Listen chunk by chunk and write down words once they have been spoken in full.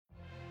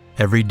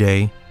Every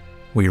day,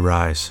 we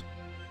rise,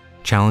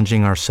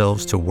 challenging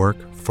ourselves to work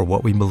for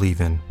what we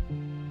believe in.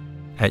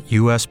 At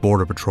U.S.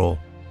 Border Patrol,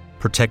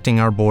 protecting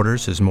our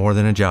borders is more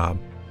than a job.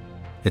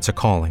 It's a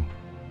calling.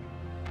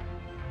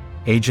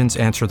 Agents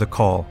answer the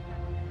call,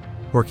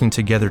 working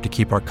together to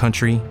keep our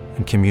country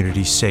and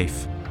communities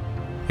safe.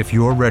 If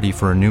you're ready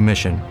for a new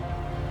mission,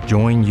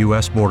 join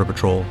U.S. Border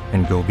Patrol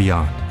and go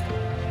beyond.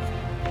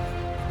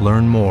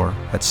 Learn more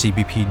at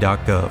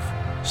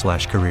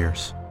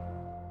cbp.gov/careers.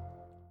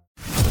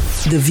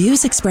 The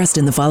views expressed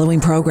in the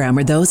following program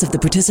are those of the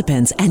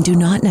participants and do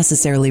not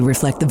necessarily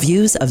reflect the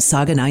views of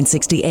Saga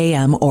 960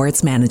 AM or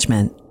its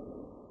management.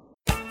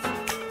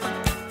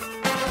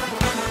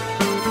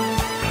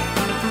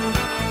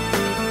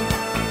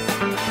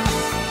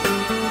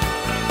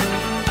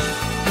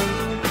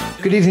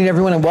 Good evening,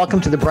 everyone, and welcome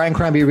to the Brian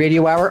Crombie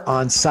Radio Hour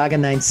on Saga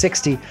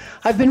 960.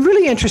 I've been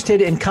really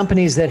interested in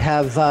companies that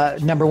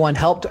have, number one,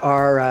 helped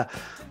our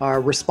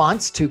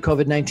response to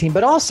COVID-19,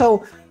 but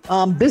also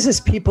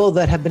business people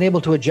that have been able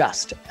to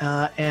adjust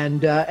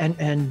and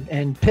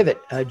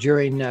pivot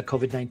during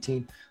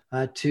COVID-19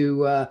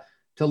 to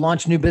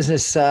launch new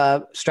business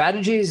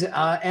strategies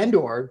and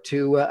or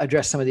to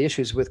address some of the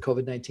issues with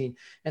COVID-19.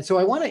 And so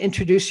I want to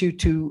introduce you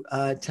to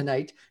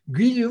tonight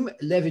Guillaume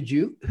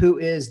Levedjiou, who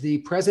is the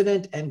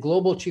President and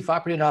Global Chief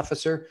Operating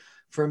Officer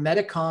for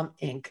Medicom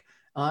Inc.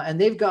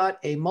 And they've got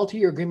a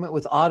multi-year agreement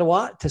with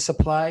Ottawa to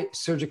supply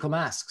surgical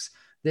masks.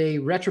 They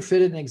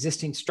retrofitted an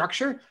existing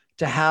structure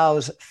to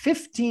house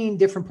 15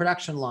 different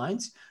production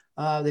lines.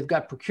 They've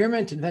got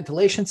procurement and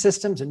ventilation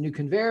systems and new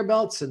conveyor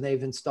belts, and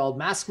they've installed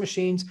mask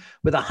machines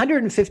with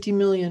 150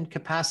 million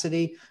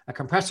capacity, a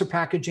compressor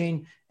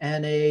packaging,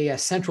 and a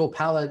central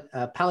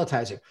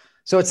palletizer.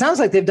 So it sounds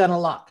like they've done a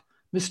lot.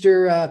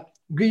 Mr.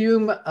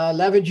 Guillaume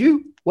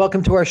Levedjiou,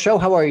 welcome to our show.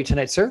 How are you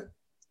tonight, sir?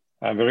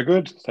 I'm very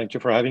good. Thank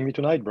you for having me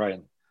tonight,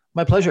 Brian.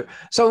 My pleasure.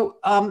 So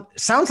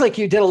sounds like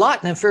you did a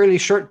lot in a fairly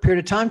short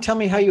period of time. Tell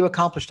me how you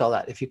accomplished all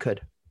that, if you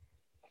could.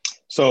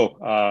 So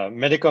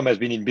Medicom has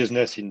been in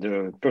business in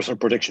the personal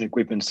protection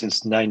equipment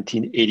since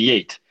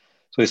 1988.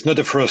 So it's not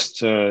the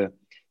first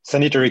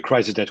sanitary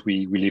crisis that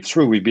we lived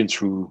through. We've been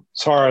through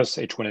SARS,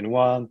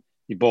 H1N1,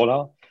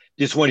 Ebola.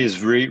 This one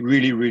is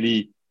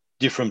really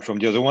different from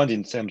the other ones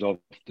in terms of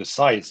the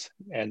size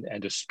and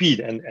the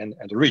speed and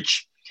the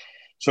reach.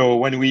 So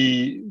when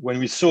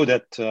we saw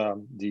that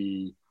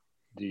the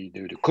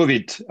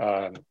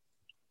COVID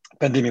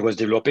pandemic was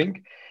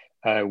developing,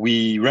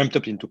 we ramped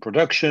up into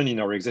production in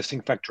our existing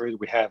factories.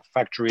 We have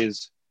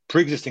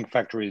pre-existing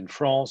factories in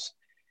France,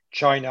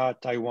 China,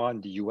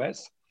 Taiwan, the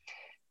US.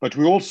 But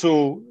we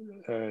also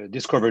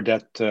discovered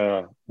that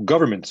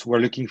governments were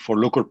looking for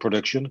local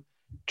production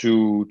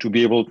to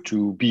be able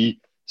to be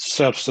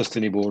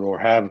self-sustainable or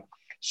have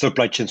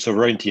supply chain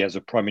sovereignty, as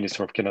the Prime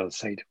Minister of Canada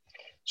said.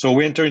 So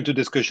we entered into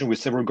discussion with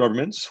several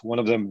governments, one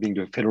of them being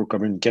the federal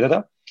government in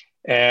Canada.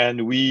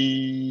 And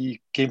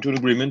we came to an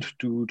agreement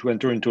to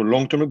enter into a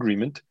long-term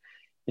agreement,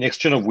 in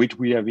exchange of which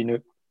we have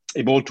been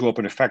able to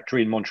open a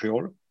factory in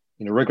Montreal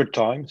in a record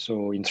time.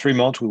 So in 3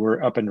 months, we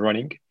were up and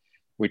running,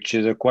 which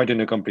is quite an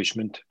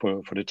accomplishment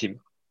for the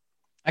team.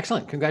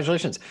 Excellent.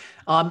 Congratulations.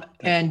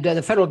 And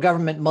the federal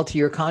government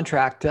multi-year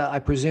contract, I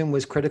presume,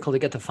 was critical to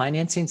get the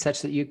financing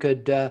such that you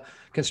could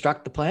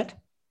construct the plant?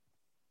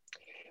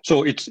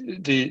 So it's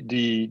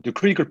the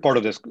critical part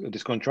of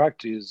this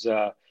contract is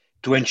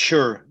to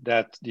ensure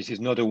that this is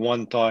not a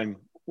one-time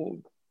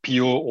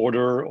PO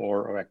order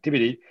or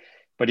activity,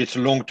 but it's a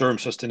long-term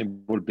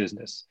sustainable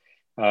business.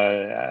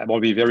 I will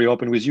be very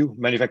open with you.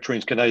 Manufacturing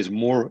in Canada is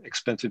more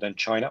expensive than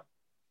China.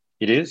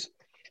 It is.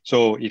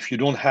 So if you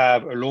don't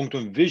have a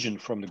long-term vision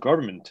from the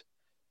government,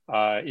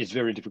 it's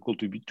very difficult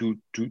to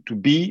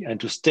be and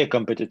to stay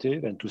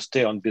competitive and to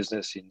stay on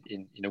business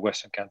in a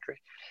Western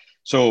country.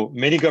 So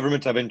many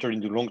governments have entered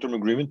into long-term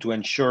agreement to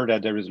ensure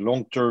that there is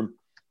long-term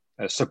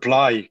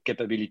supply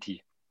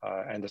capability,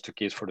 and that's the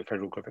case for the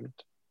federal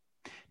government.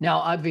 Now,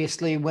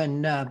 obviously,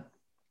 when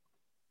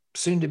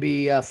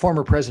soon-to-be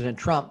former President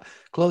Trump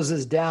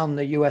closes down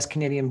the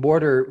U.S.-Canadian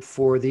border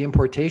for the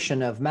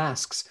importation of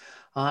masks,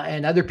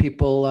 and other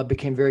people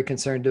became very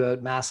concerned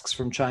about masks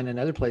from China and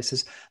other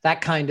places,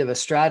 that kind of a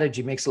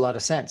strategy makes a lot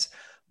of sense.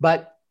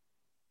 But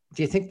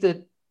do you think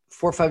that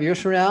 4 or 5 years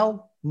from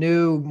now,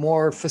 new,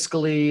 more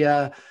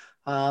fiscally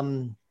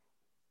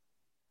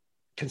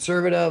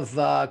conservative,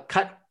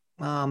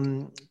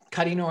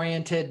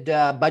 cutting-oriented,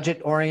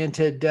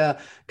 budget-oriented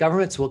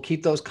governments will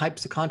keep those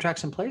types of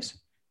contracts in place?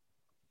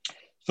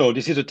 So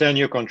this is a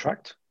 10-year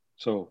contract.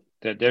 So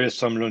there is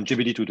some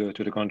longevity to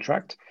the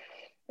contract.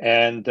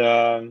 And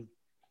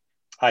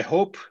I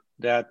hope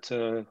that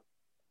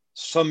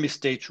some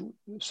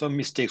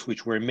mistakes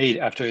which were made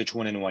after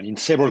H1N1 in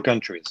several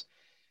countries,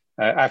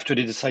 after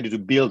they decided to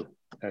build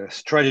a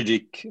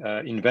strategic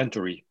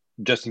inventory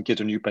just in case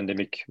a new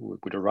pandemic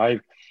would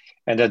arrive,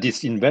 and that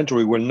this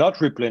inventory were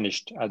not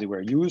replenished as they were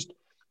used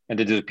and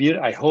they disappeared.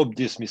 I hope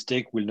this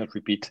mistake will not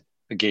repeat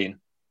again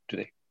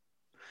today.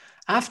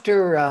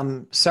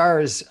 After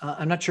SARS,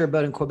 I'm not sure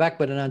about in Quebec,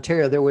 but in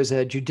Ontario, there was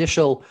a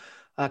judicial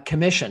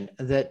commission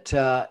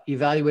that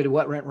evaluated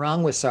what went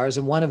wrong with SARS,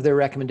 and one of their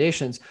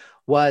recommendations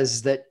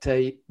was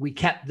that we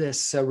kept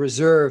this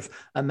reserve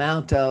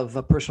amount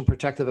of personal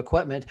protective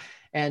equipment.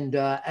 And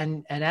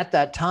at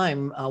that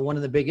time, one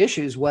of the big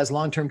issues was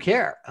long-term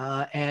care,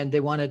 and they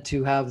wanted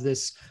to have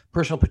this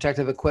personal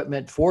protective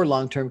equipment for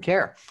long-term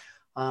care.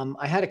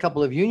 I had a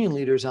couple of union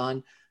leaders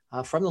on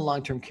from the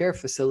long-term care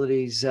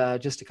facilities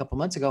just a couple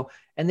months ago,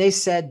 and they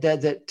said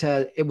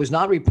that it was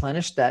not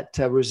replenished, that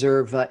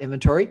reserve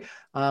inventory,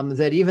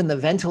 that even the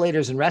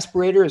ventilators and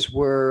respirators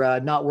were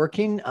not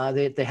working,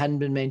 they hadn't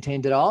been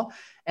maintained at all,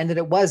 and that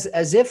it was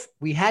as if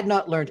we had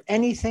not learned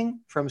anything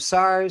from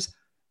SARS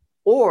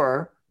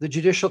or the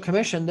Judicial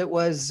Commission that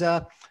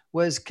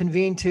was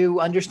convened to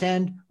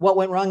understand what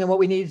went wrong and what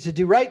we needed to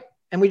do right,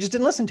 and we just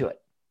didn't listen to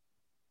it.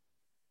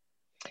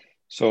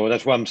 So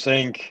that's why I'm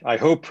saying I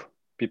hope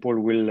people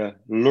will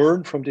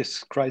learn from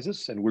this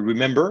crisis and will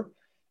remember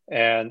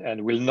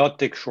and will not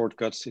take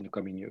shortcuts in the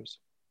coming years.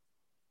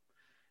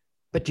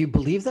 But do you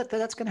believe that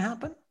that's going to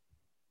happen?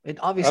 It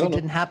obviously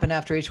didn't happen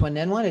after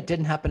H1N1. It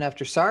didn't happen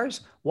after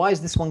SARS. Why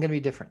is this one going to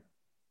be different?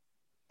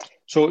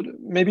 So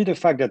maybe the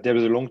fact that there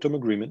is a long-term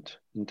agreement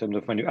in terms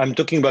of money. I'm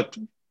talking about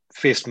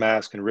face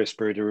masks and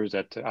respirators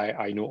that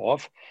I know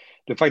of.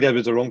 The fact that there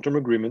is a long-term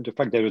agreement, the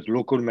fact that there is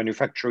local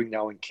manufacturing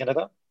now in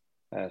Canada,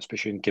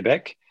 especially in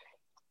Quebec,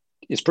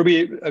 is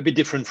probably a bit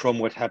different from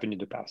what happened in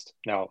the past.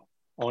 Now,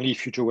 only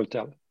future will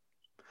tell.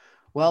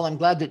 Well, I'm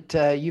glad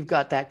that you've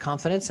got that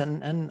confidence,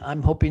 and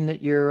I'm hoping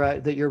that you're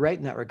right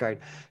in that regard.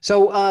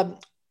 So,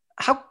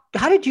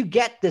 how did you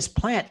get this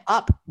plant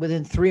up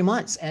within 3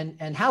 months,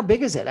 and how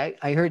big is it?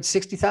 I heard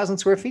 60,000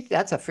 square feet.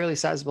 That's a fairly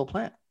sizable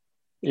plant.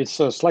 It's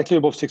slightly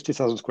above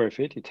 60,000 square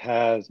feet. It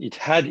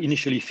had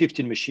initially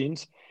 15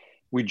 machines.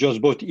 We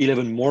just bought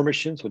 11 more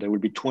machines, so there will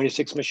be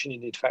 26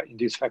 machines in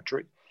this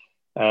factory.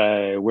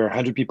 We're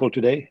 100 people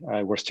today.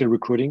 We're still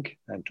recruiting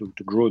and to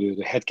grow the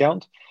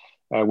headcount.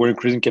 We're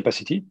increasing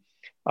capacity.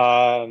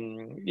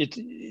 One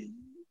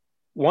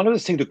of the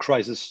things the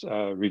crisis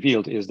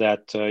revealed is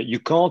that you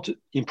can't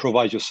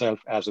improvise yourself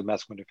as a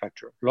mask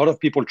manufacturer. A lot of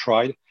people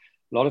tried. A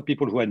lot of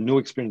people who had no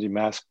experience in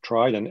masks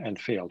tried and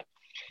failed.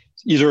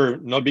 Either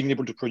not being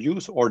able to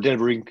produce or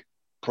delivering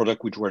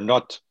product which were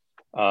not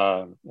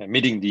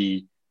meeting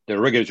the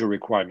regulatory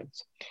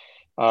requirements.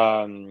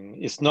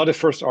 It's not the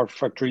first our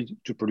factory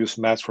to produce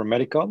masks for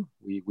Medicom.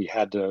 We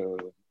had 5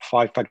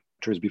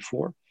 factories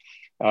before.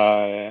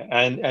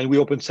 And we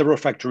opened several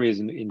factories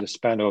in the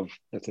span of,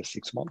 let's say,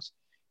 6 months.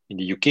 In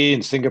the UK,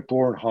 in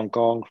Singapore, Hong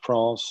Kong,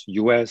 France,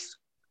 US,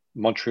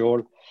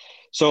 Montreal.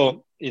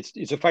 So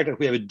it's a fact that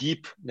we have a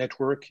deep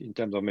network in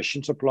terms of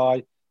machine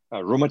supply,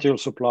 raw material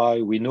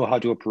supply. We know how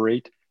to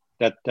operate.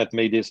 That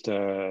made this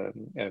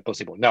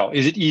possible. Now,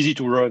 is it easy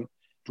to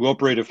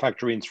operate a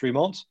factory in 3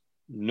 months?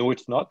 No,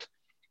 it's not.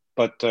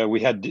 But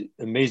we had an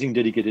amazing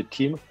dedicated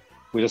team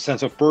with a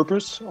sense of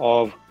purpose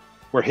of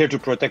we're here to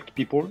protect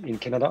people in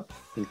Canada,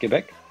 in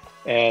Quebec,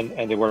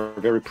 and they were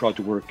very proud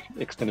to work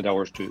extended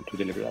hours to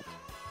deliver that.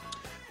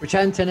 We're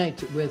chatting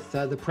tonight with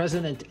the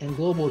President and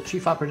Global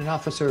Chief Operating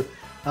Officer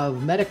of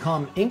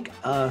Medicom Inc.,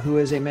 who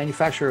is a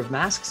manufacturer of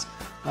masks.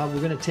 We're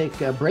going to take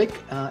a break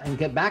and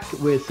get back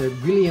with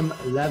Guillaume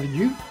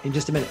Lavilledieu in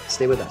just a minute.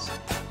 Stay with us.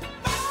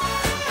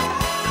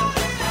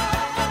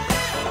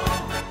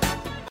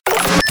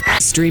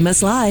 Stream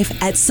us live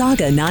at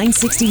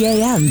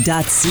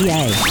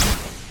saga960am.ca.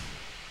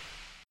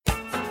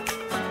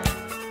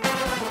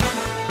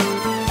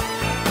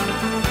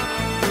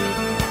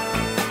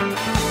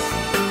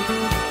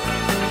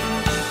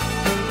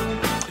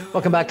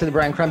 Welcome back to the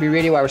Brian Crombie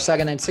Radio Hour,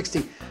 Saga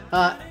 960.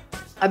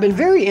 I've been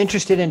very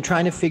interested in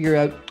trying to figure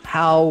out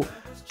how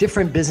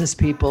different business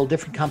people,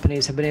 different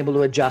companies have been able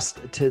to adjust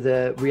to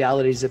the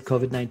realities of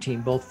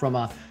COVID-19, both from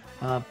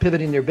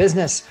pivoting their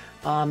business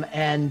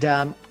and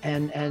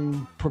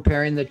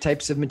preparing the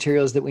types of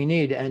materials that we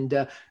need.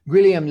 And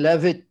Guillaume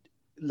Lavilledieu,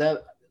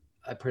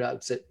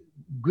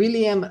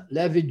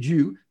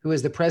 who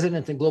is the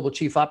President and Global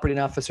Chief Operating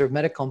Officer of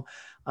Medicom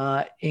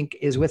Inc.,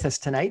 is with us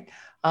tonight.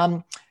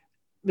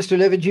 Mr.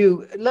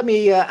 Lavilledieu, let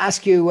me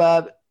ask you,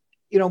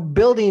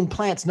 building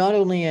plants not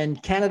only in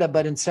Canada,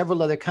 but in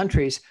several other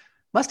countries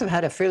must have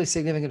had a fairly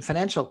significant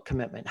financial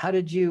commitment. How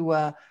did you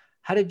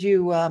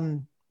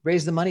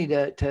raise the money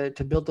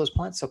to build those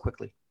plants so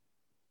quickly?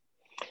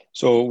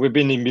 So we've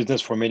been in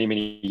business for many,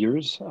 many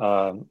years,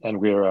 and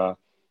we're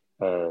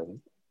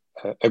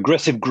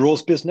aggressive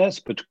growth business,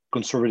 but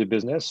conservative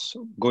business,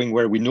 going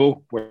where we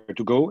know where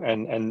to go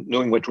and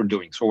knowing what we're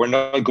doing. So we're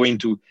not going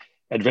to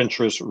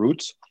adventurous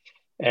routes.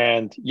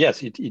 And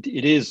yes,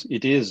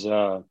 it is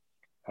a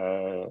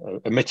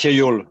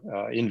material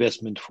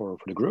investment for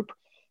the group.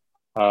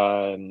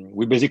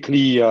 We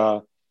basically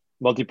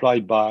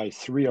multiplied by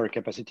 3 our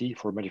capacity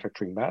for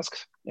manufacturing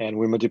masks, and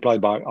we multiplied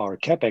by our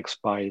capex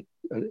by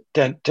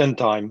 10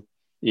 times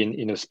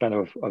in a span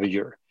of a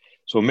year.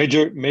 So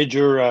major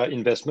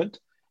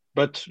investment,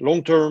 but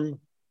long-term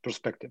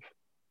perspective.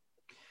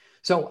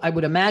 So I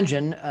would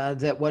imagine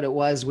that what it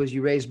was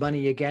you raised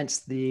money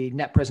against the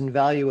net present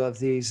value of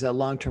these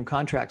long-term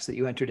contracts that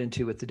you entered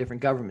into with the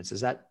different governments.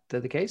 Is that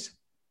the case?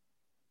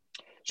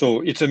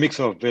 So it's a mix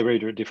of very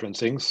different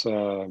things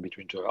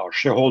between our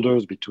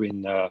shareholders,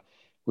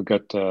 we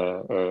got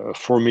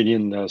 4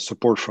 million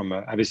support from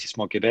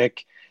Investissement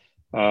Québec,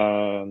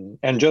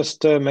 and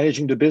just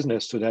managing the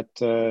business so that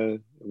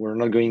we're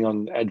not going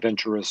on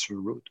adventurous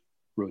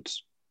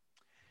routes.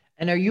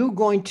 And are you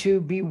going to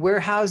be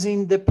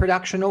warehousing the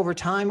production over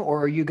time,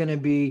 or are you going to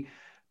be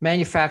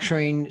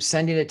manufacturing,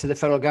 sending it to the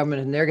federal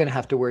government, and they're going to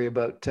have to worry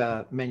about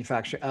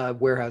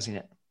warehousing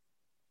it?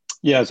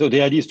 Yeah, so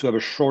the idea is to have a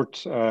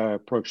short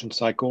production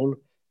cycle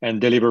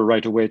and deliver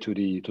right away to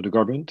the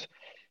government.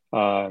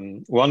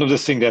 One of the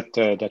things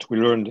that we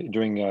learned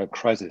during a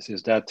crisis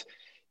is that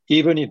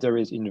even if there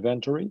is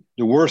inventory,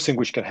 the worst thing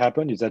which can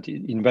happen is that the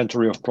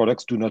inventory of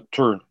products do not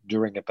turn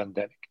during a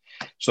pandemic.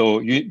 So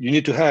you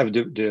need to have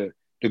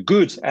the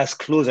goods as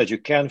close as you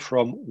can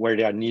from where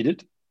they are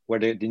needed, where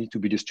they need to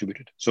be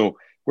distributed. So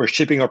we're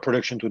shipping our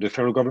production to the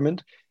federal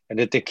government, and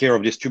they take care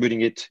of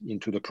distributing it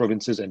into the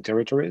provinces and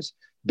territories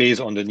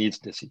based on the needs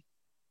they see.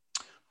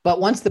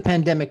 But once the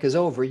pandemic is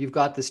over, you've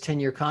got this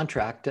 10-year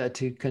contract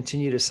to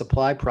continue to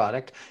supply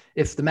product.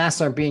 If the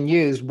masks aren't being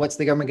used, what's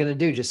the government going to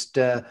do? Just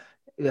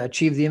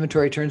achieve the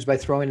inventory turns by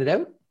throwing it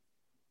out?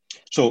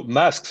 So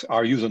masks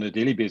are used on a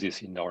daily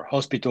basis in our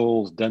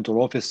hospitals,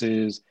 dental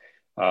offices,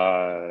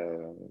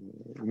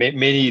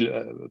 many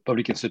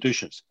public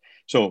institutions.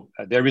 So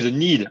there is a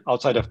need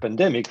outside of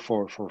pandemic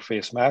for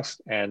face masks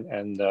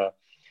and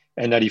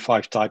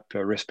N95 type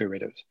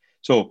respirators.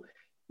 So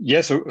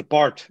yes, a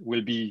part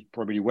will be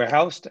probably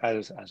warehoused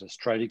as a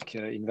strategic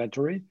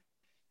inventory,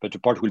 but a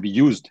part will be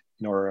used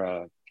in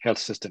our health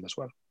system as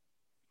well.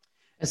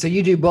 And so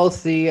you do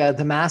both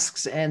the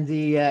masks and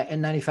the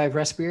N95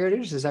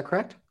 respirators, is that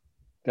correct?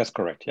 That's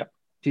correct, yeah.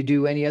 Do you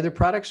do any other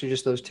products or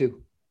just those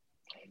two?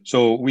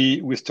 So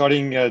we're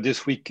starting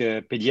this week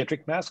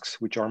pediatric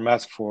masks, which are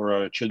masks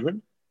for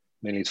children,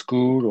 mainly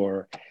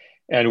school,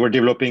 and we're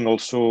developing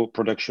also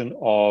production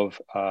of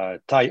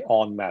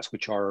tie-on masks,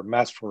 which are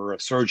masks for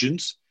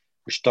surgeons,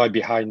 which tie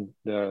behind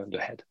the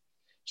head.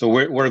 So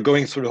we're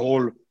going through the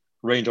whole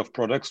range of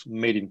products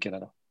made in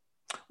Canada.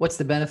 What's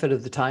the benefit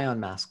of the tie-on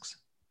masks?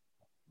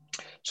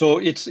 So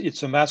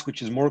it's a mask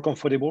which is more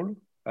comfortable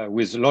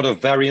with a lot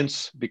of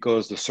variants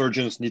because the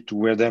surgeons need to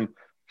wear them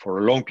for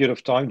a long period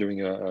of time during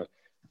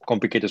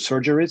complicated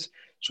surgeries.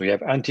 So you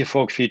have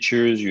anti-fog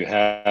features, you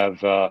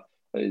have a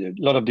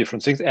lot of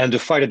different things. And the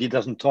fact that it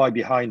doesn't tie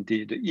behind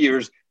the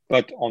ears,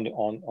 but on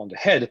the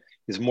head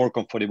is more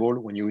comfortable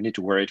when you need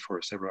to wear it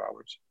for several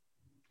hours.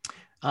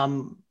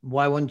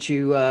 Why wouldn't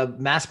you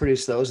mass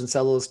produce those and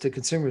sell those to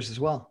consumers as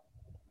well?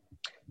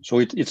 So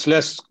it's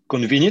less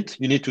convenient.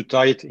 You need to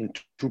tie it in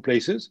two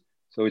places.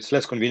 So it's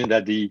less convenient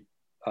that the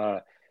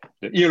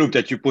ear loop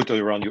that you put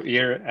around your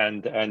ear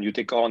and you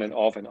take on and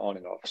off and on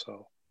and off.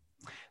 So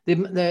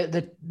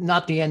the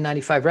not the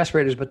N95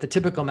 respirators, but the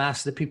typical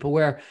masks that people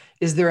wear,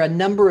 is there a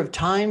number of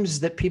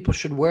times that people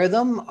should wear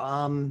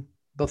them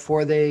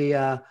before they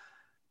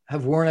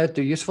have worn out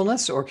their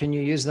usefulness, or can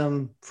you use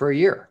them for a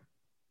year?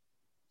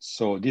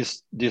 So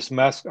these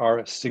masks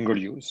are single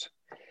use.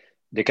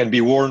 They can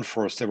be worn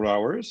for several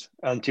hours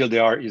until they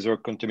are either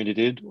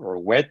contaminated or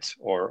wet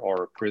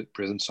or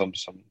present some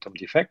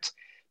defects,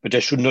 but they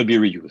should not be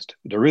reused.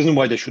 The reason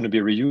why they shouldn't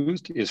be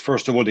reused is,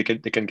 first of all, they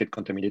can get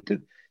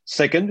contaminated.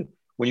 Second,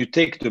 when you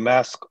take the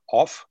mask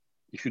off,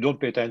 if you don't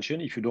pay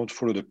attention, if you don't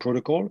follow the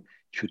protocol,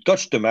 if you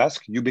touch the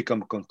mask, you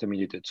become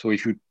contaminated. So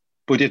if you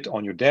put it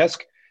on your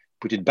desk,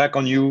 put it back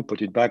on you,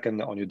 put it back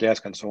on your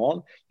desk and so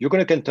on, you're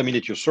going to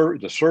contaminate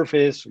the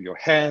surface, your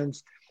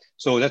hands.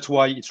 So that's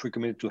why it's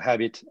recommended to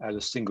have it as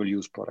a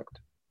single-use product. Do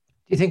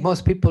you think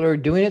most people are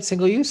doing it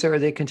single-use, or are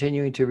they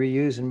continuing to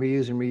reuse and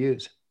reuse and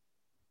reuse?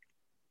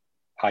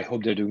 I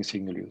hope they're doing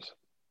single-use.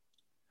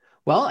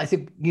 Well, I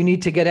think you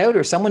need to get out,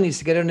 or someone needs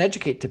to get out and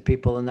educate to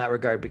people in that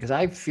regard, because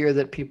I fear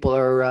that people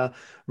are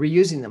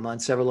reusing them on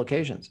several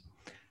occasions.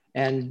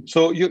 And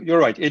so you're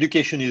right.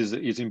 Education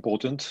is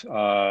important.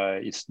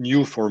 It's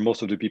new for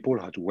most of the people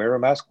how to wear a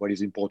mask, what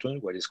is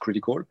important, what is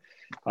critical.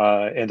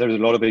 And there's a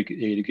lot of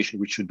education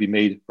which should be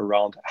made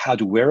around how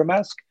to wear a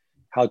mask,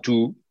 how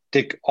to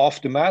take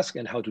off the mask,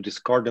 and how to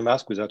discard the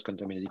mask without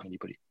contaminating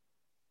anybody.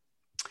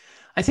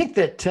 I think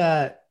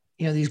that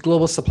these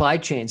global supply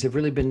chains have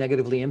really been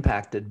negatively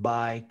impacted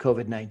by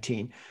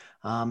COVID-19.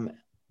 I'm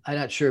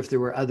not sure if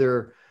there were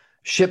other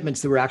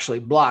shipments that were actually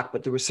blocked,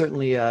 but there was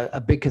certainly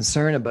a big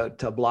concern about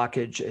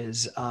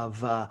blockages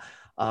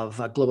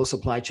of global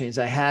supply chains.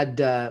 I had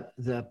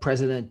the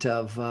president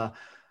of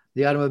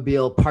the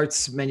Automobile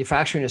Parts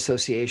Manufacturing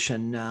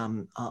Association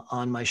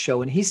on my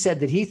show, and he said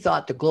that he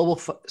thought the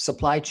global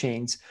supply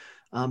chains,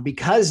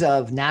 because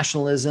of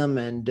nationalism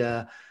and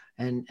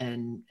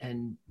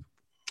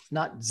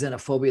not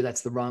xenophobia,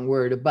 that's the wrong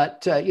word,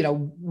 but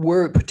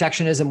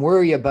protectionism,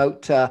 worry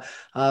about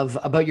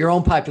your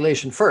own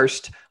population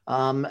first,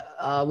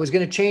 was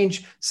going to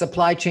change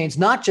supply chains,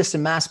 not just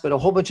in masks, but a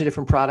whole bunch of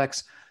different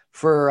products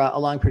for a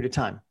long period of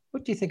time.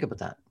 What do you think about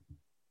that?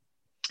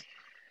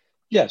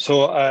 Yeah,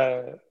 so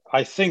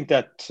I think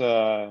that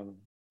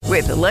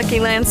with the Lucky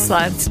Land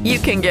Slots, you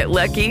can get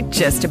lucky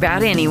just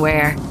about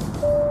anywhere.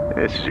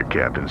 This is your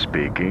captain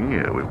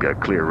speaking. We've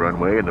got clear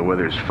runway and the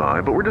weather's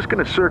fine, but we're just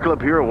going to circle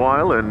up here a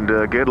while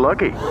and get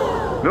lucky.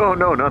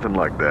 No, nothing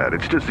like that.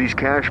 It's just these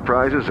cash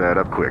prizes add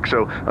up quick.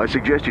 So I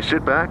suggest you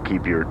sit back,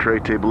 keep your tray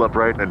table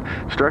upright, and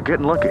start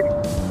getting lucky.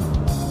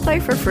 Play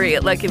for free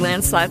at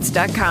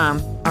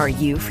LuckyLandSlots.com. Are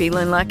you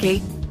feeling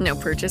lucky? No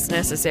purchase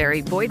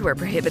necessary. Void where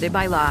prohibited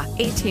by law.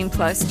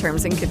 18+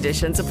 terms and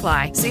conditions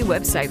apply. See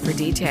website for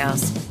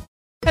details.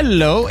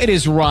 Hello, it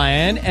is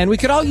Ryan, and we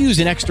could all use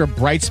an extra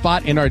bright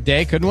spot in our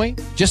day, couldn't we?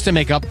 Just to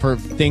make up for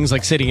things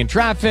like sitting in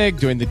traffic,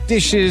 doing the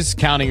dishes,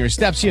 counting your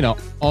steps,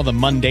 all the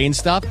mundane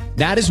stuff.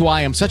 That is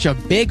why I'm such a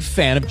big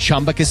fan of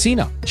Chumba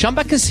Casino.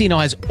 Chumba Casino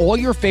has all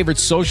your favorite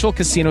social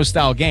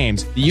casino-style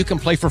games that you can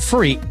play for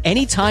free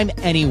anytime,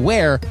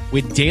 anywhere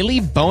with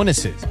daily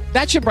bonuses.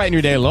 That should brighten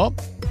your day a little.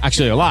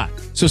 Actually, a lot.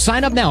 So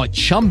sign up now at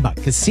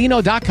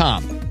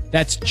ChumbaCasino.com.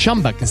 That's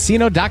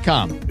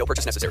ChumbaCasino.com. No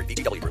purchase necessary.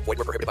 VGW Group. Void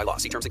where prohibited by law.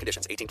 See terms and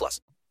conditions. 18+.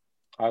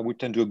 I would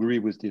tend to agree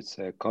with this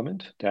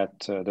comment that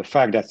the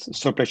fact that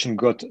supply chain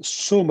got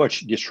so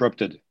much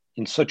disrupted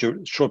in such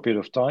a short period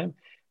of time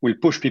will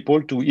push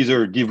people to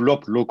either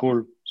develop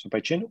local supply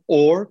chain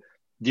or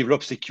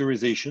develop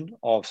securitization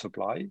of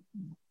supply,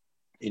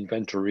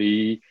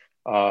 inventory,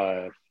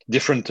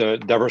 different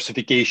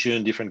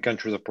diversification, different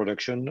countries of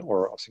production,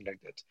 or something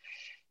like that.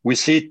 We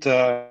see it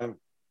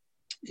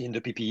in the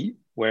PPE,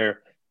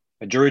 where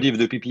majority of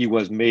the PPE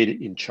was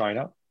made in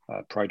China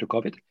prior to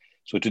COVID.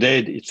 So today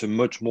it's a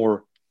much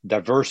more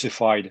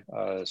diversified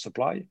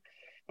supply,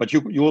 but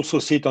you also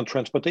see it on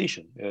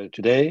transportation.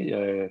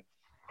 Today,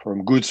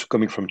 from goods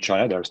coming from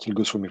China, there are still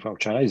goods coming from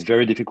China, it's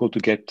very difficult to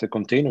get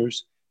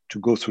containers to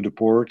go through the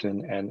port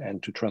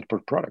and to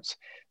transport products.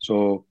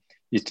 So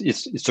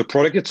it's the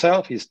product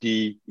itself, it's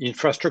the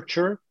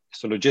infrastructure,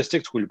 it's the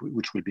logistics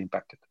which will be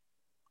impacted.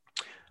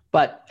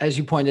 But as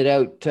you pointed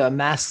out,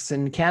 masks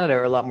in Canada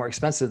are a lot more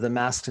expensive than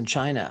masks in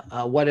China.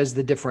 What is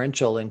the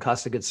differential in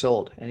cost of goods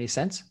sold? Any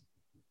sense?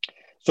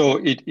 So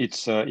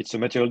it's a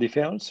material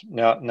difference.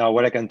 Now,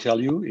 what I can tell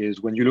you is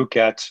when you look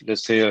at,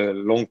 let's say, a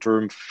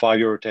long-term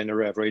 5-year or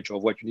 10-year average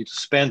of what you need to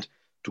spend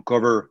to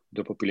cover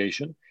the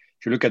population,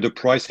 if you look at the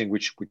pricing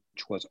which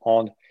was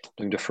on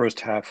during the first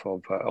half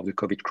of the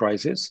COVID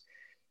crisis,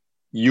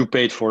 you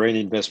paid for any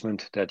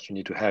investment that you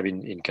need to have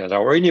in Canada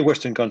or any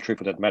Western country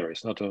for that matter.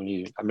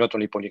 I'm not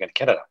only pointing at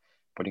Canada,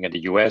 pointing at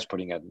the US,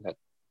 pointing at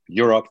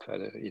Europe.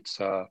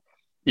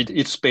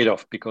 It's paid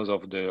off because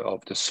of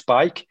the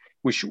spike,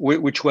 which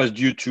was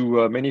due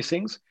to many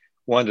things.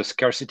 One, the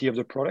scarcity of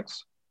the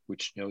products,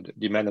 which the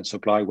demand and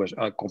supply was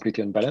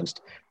completely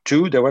unbalanced.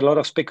 Two, there was a lot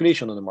of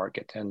speculation on the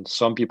market, and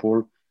some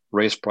people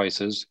raised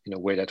prices in a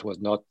way that was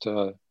not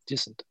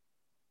decent.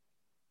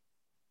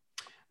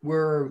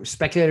 Were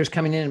speculators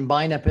coming in and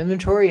buying up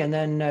inventory and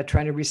then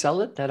trying to resell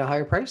it at a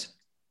higher price?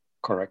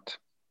 Correct.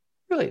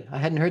 Really? I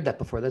hadn't heard that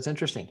before. That's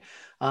interesting.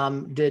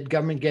 Did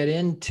government get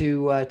in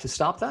to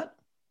stop that?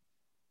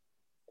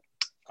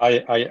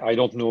 I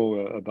don't know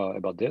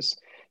about this.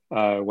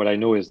 What I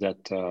know is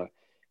that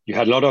you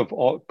had a lot of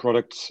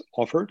products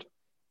offered,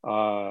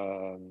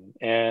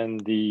 and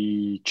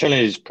the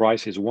challenge is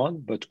price is one,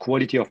 but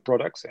quality of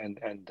products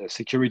and the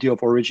security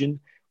of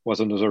origin was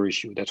another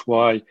issue. That's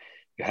why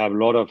you have a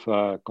lot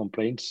of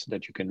complaints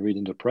that you can read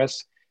in the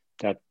press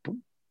that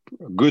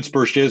goods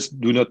purchased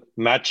do not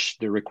match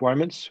the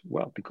requirements.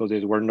 Well, because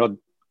they were not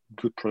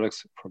good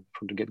products from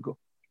the get-go.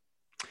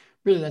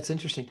 Really, that's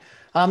interesting.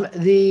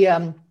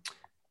 The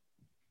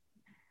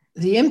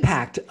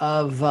impact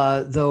of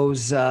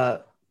those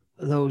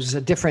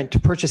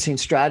different purchasing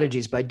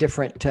strategies by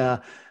different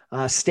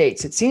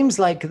states. It seems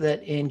like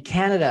that in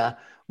Canada,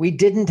 we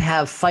didn't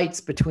have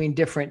fights between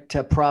different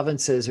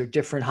provinces or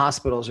different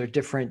hospitals or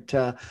different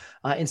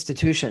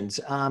institutions.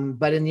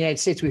 But in the United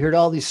States, we heard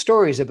all these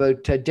stories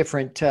about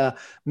different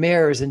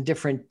mayors and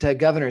different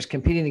governors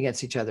competing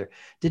against each other.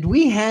 Did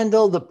we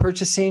handle the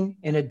purchasing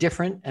in a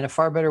different and a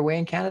far better way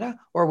in Canada?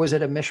 Or was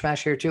it a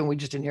mishmash here too and we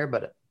just didn't hear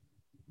about it?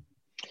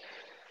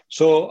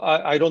 So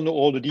I don't know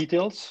all the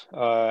details.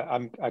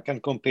 I can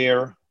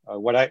compare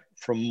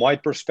from my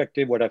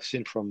perspective, what I've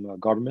seen from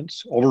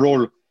governments.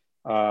 Overall,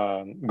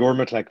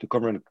 government like the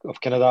government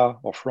of Canada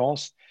or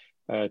France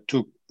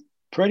took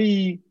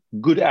pretty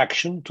good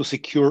action to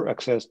secure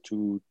access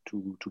to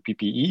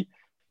PPE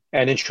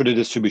and ensure the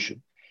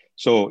distribution.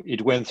 So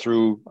it went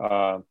through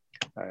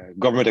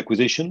government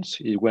acquisitions.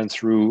 It went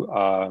through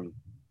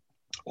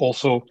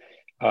also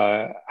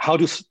how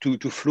to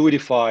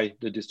fluidify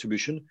the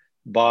distribution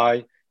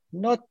by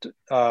not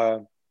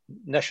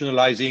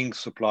nationalizing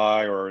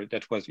supply, or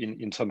that was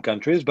in some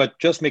countries, but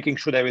just making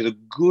sure there is a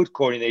good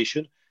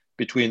coordination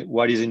between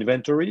what is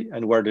inventory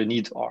and where the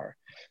needs are.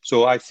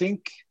 So I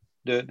think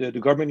the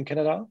government in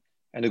Canada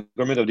and the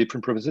government of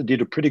different provinces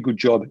did a pretty good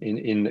job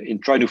in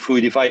trying to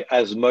fluidify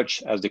as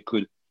much as they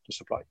could the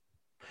supply.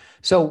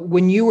 So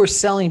when you were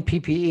selling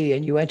PPE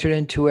and you entered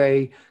into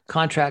a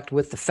contract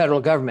with the federal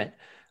government,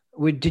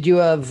 Did you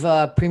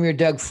have Premier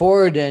Doug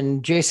Ford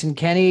and Jason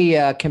Kenney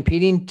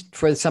competing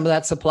for some of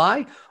that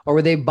supply, or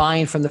were they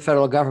buying from the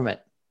federal government?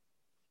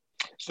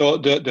 So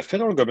the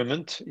federal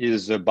government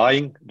is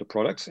buying the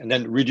products and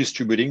then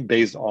redistributing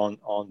based on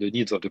the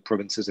needs of the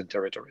provinces and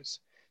territories.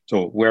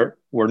 So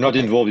we're not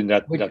involved in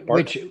that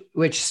part.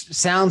 Which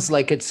sounds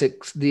like it's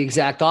the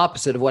exact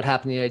opposite of what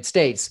happened in the United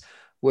States,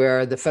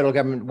 where the federal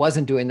government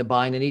wasn't doing the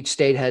buying and each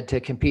state had to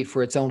compete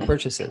for its own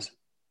purchases.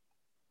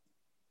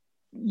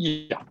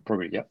 Yeah,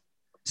 probably, yeah.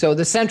 So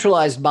the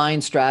centralized buying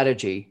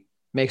strategy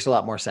makes a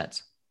lot more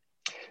sense.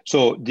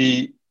 So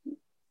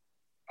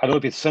I don't know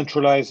if it's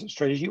centralized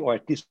strategy or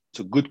at least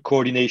a good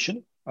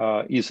coordination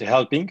is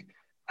helping,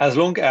 as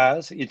long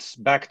as it's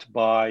backed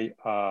by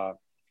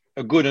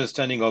a good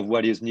understanding of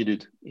what is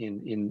needed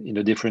in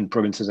the different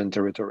provinces and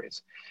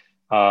territories.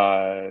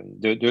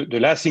 The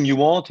last thing you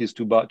want is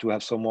to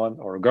have someone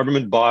or a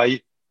government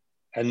buy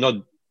and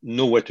not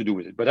know what to do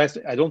with it. But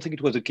I don't think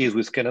it was the case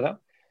with Canada.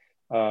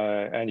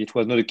 And it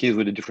was not the case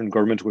with the different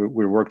governments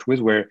we worked with,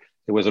 where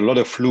there was a lot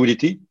of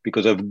fluidity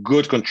because of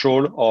good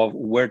control of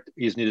where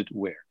is needed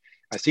where.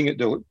 I think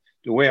the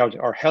way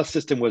our health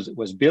system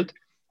was built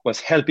was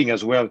helping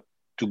as well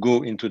to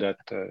go into that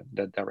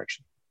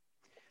direction.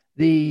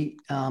 The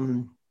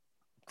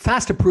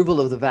fast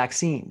approval of the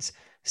vaccines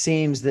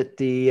seems that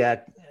the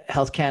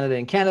Health Canada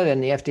in Canada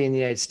and the FDA in the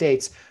United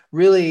States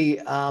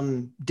really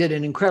did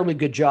an incredibly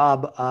good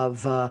job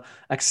of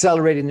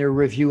accelerating their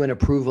review and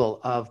approval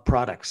of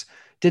products.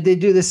 Did they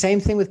do the same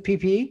thing with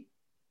PPE?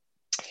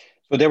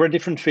 So there were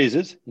different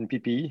phases in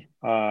PPE.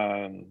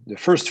 The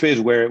first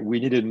phase where we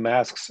needed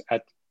masks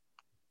at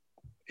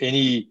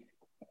any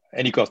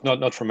cost,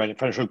 not from a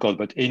financial cost,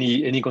 but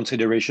any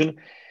consideration.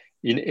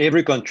 In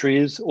every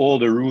country, all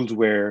the rules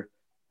were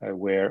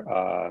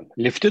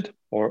lifted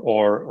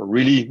or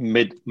really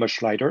made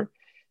much lighter,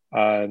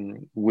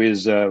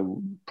 with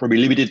probably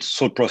limited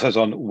thought process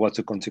on what's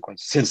the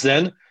consequence. Since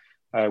then,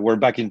 we're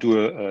back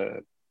into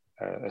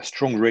a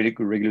strong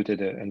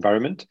regulated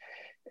environment.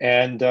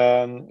 And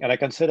I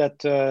can say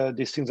that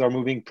these things are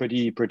moving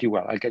pretty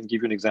well. I can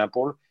give you an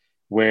example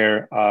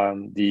where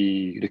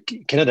the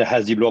Canada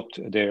has developed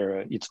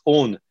its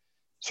own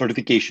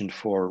certification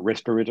for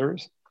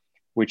respirators,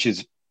 which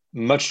is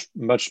much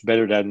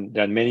better than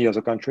many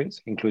other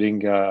countries, including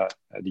the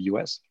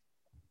US.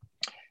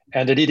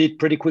 And they did it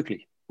pretty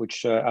quickly,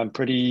 which I'm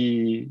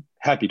pretty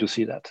happy to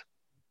see that.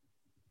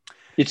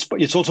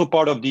 It's also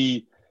part of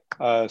the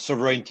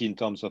sovereignty in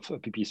terms of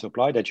PPE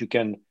supply, that you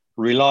can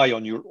rely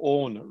on your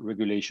own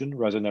regulation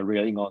rather than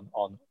relying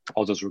on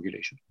others'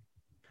 regulation.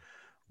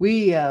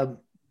 We have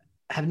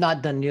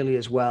not done nearly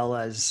as well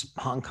as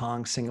Hong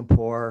Kong,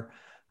 Singapore,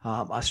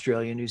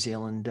 Australia, New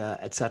Zealand,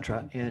 et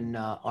cetera, in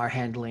our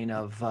handling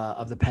of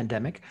the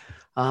pandemic.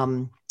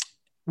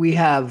 We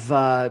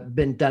have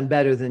been done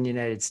better than the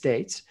United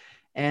States.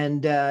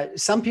 And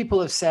some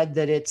people have said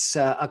that it's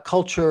a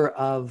culture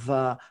of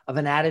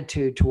an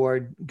attitude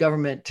toward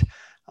government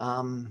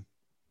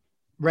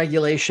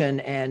regulation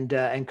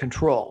and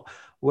control,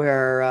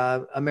 where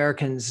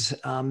Americans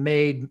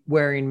made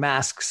wearing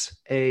masks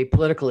a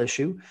political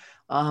issue.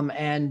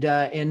 And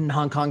in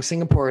Hong Kong,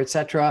 Singapore, et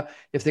cetera,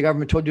 if the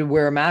government told you to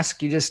wear a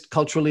mask, you just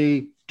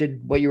culturally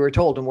did what you were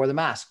told and wore the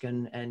mask.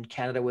 And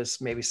Canada was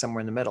maybe somewhere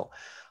in the middle.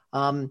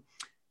 Do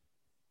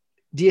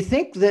you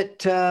think that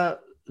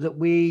that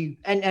we,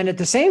 and at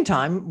the same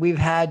time, we've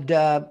had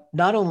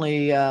not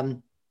only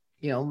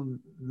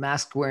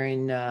mask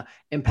wearing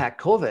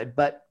impact COVID,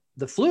 but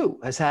the flu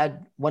has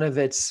had one of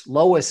its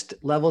lowest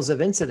levels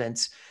of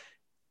incidence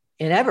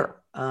in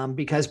ever,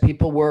 because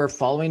people were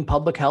following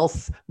public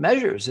health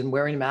measures and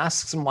wearing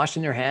masks and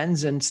washing their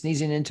hands and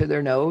sneezing into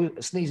their nose,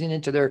 sneezing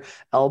into their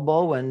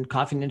elbow and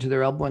coughing into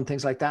their elbow and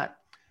things like that.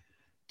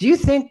 Do you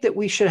think that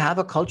we should have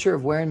a culture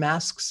of wearing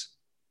masks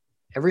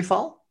every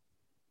fall?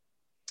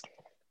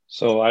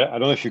 So I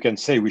don't know if you can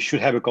say we should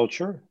have a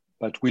culture,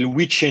 but will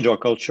we change our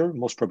culture?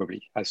 Most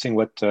probably. I think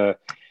what the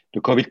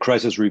COVID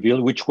crisis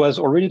revealed, which was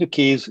already the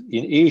case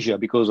in Asia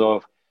because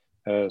of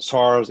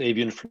SARS,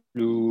 avian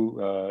flu,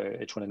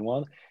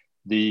 H1N1,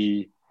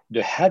 the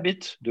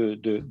habit,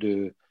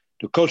 the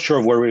culture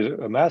of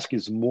wearing a mask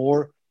is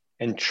more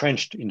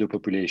entrenched in the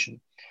population.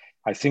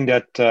 I think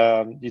that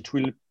it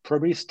will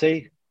probably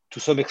stay to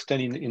some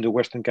extent in the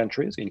Western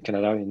countries, in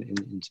Canada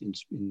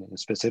in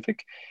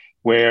specific,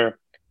 where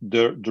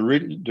the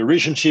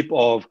relationship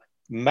of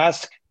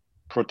mask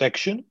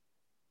protection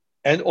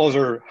and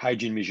other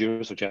hygiene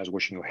measures, such as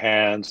washing your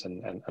hands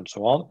and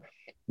so on,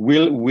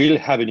 will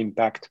have an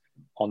impact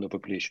on the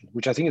population,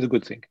 which I think is a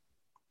good thing.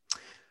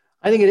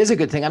 I think it is a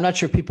good thing. I'm not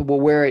sure people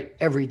will wear it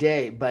every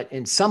day, but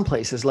in some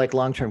places like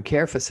long-term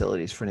care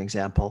facilities, for an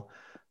example,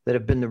 that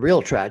have been the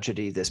real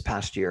tragedy this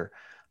past year,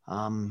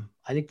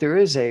 I think there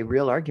is a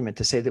real argument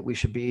to say that we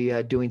should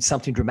be doing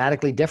something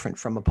dramatically different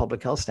from a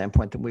public health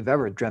standpoint than we've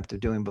ever dreamt of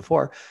doing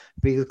before.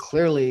 Because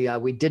clearly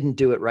we didn't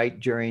do it right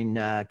during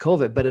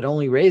COVID, but it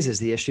only raises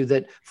the issue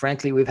that,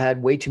 frankly, we've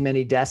had way too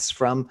many deaths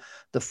from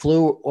the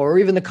flu or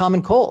even the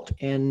common cold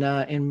in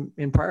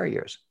prior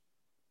years.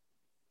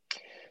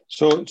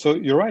 So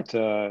you're right,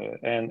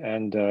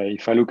 and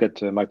if I look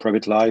at my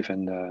private life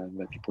and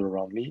the people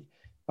around me,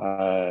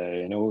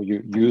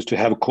 you used to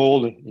have a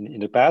cold in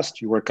the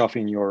past. You were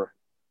coughing your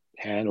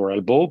hand or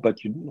elbow,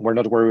 but you were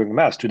not wearing a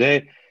mask.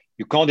 Today,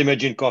 you can't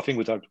imagine coughing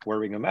without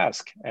wearing a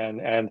mask,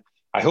 and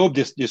I hope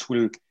this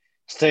will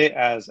stay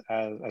as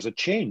a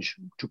change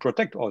to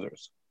protect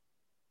others,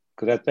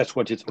 because that's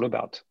what it's all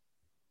about.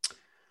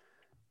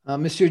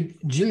 Monsieur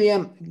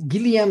Guillaume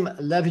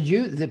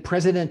Lavilleux, the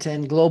President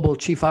and Global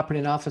Chief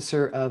Operating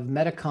Officer of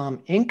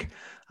Medicom Inc.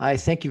 I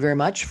thank you very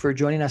much for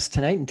joining us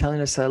tonight and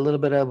telling us a little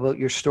bit about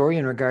your story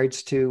in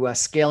regards to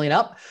scaling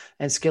up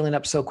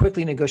so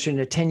quickly,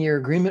 negotiating a 10-year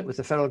agreement with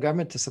the federal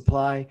government to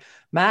supply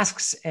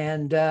masks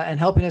and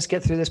helping us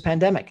get through this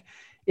pandemic.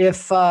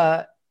 If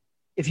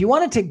you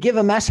wanted to give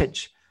a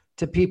message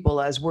to people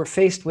as we're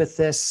faced with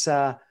this,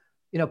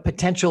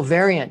 potential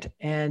variant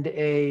and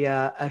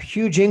a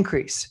huge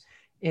increase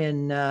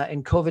in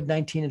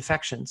COVID-19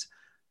 infections,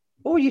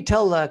 what would you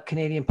tell the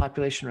Canadian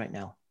population right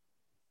now?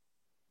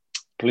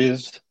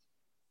 Please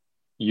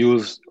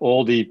use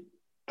all the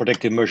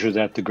protective measures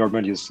that the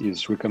government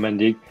is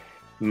recommending.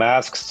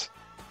 Masks,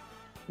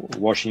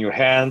 washing your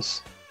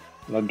hands,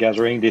 not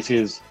gathering. This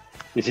is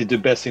the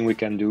best thing we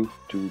can do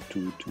to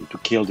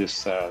kill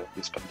this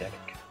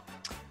pandemic.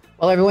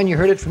 Well, everyone, you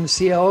heard it from the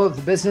CEO of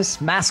the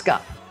business. Mask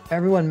up.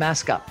 Everyone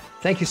mask up.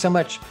 Thank you so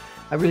much.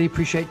 I really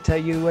appreciate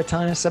you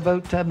telling us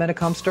about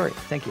Medicom's story.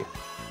 Thank you.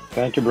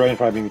 Thank you, Brian,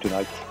 for having me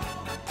tonight.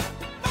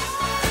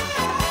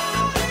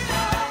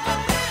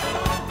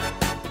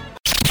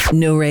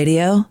 No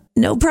radio?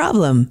 No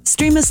problem.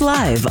 Stream us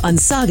live on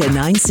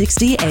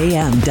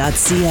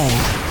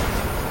saga960am.ca.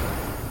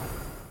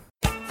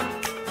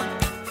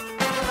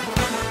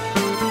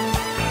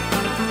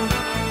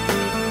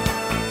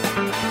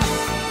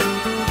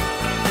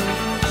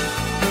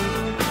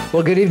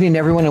 Well, good evening,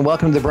 everyone, and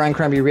welcome to the Brian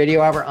Crombie Radio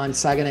Hour on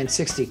Saga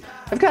 960.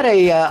 I've got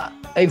a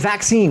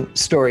vaccine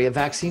story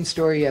about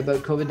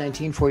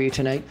COVID-19 for you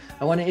tonight.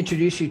 I want to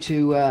introduce you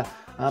to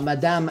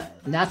Madame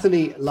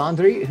Nathalie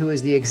Landry, who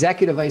is the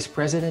Executive Vice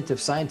President of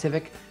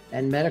Scientific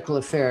and Medical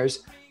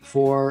Affairs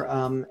for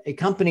a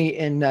company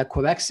in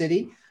Quebec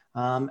City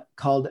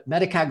called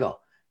Medicago.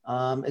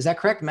 Is that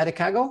correct,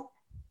 Medicago?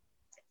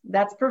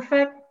 That's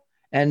perfect.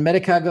 And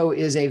Medicago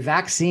is a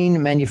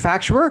vaccine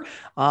manufacturer,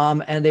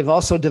 and they've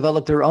also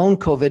developed their own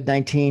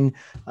COVID-19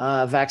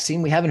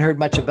 vaccine. We haven't heard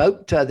much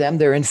about them.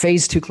 They're in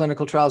phase 2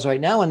 clinical trials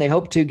right now, and they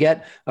hope to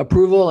get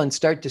approval and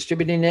start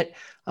distributing it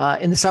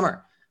in the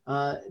summer.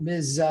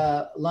 Ms.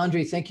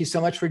 Landry, thank you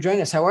so much for joining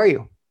us. How are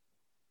you?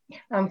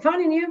 I'm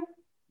fine, and you?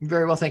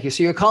 Very well, thank you.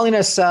 So you're calling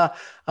us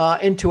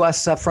into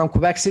us from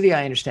Quebec City,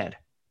 I understand.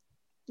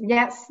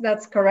 Yes,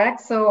 that's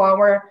correct. So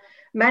our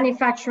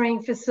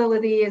manufacturing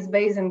facility is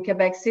based in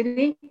Quebec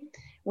City.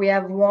 We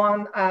have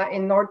one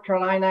in North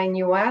Carolina in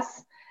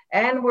US,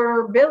 and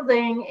we're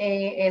building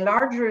a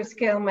larger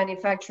scale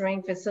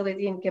manufacturing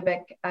facility in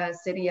Quebec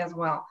City as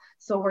well.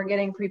 So we're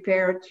getting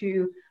prepared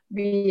to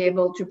be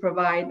able to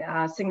provide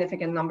a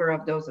significant number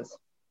of doses.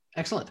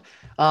 Excellent.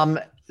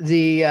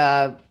 We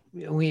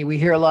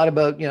hear a lot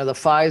about the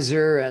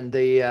Pfizer and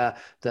the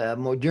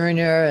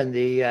Moderna and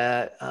the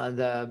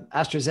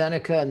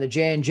AstraZeneca and the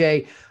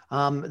J&J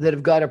that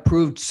have got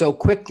approved so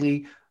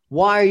quickly.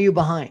 Why are you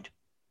behind?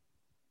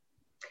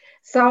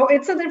 So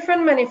it's a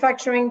different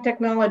manufacturing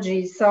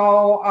technology.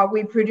 So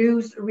we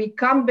produce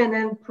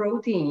recombinant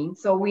protein.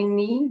 So we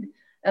need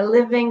a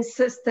living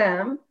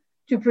system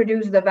to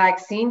produce the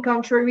vaccine,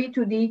 contrary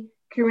to the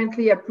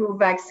currently approved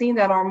vaccine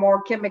that are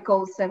more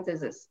chemical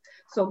synthesis.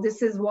 So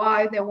this is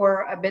why they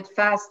were a bit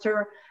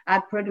faster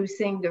at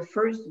producing the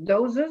first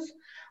doses.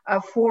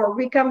 For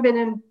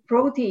recombinant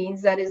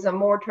proteins, that is a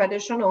more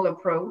traditional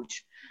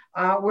approach.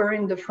 We're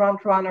in the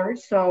front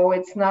runners, so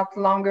it's not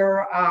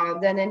longer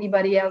than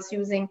anybody else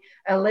using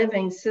a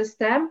living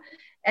system.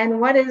 And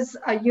what is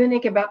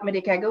unique about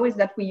Medicago is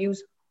that we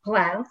use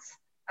plants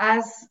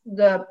as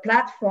the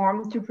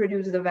platform to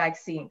produce the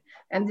vaccine.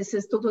 And this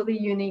is totally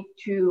unique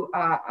to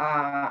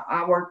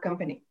our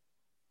company.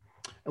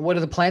 And what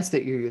are the plants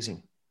that you're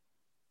using?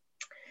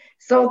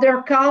 So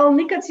they're called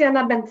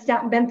Nicotiana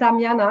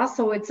bentamiana.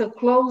 So it's a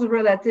close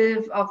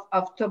relative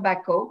of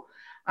tobacco.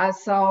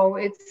 So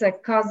it's a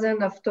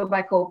cousin of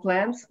tobacco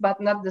plants,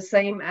 but not the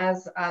same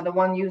as the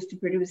one used to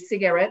produce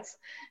cigarettes.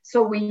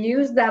 So we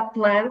use that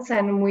plant,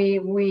 and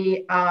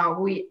we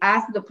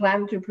ask the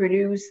plant to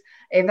produce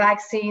a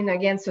vaccine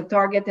against a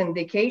target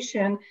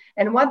indication.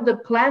 And what the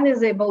plant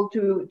is able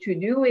to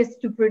do is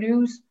to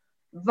produce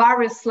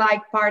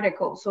virus-like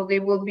particles. So they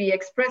will be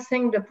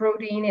expressing the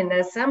protein and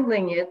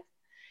assembling it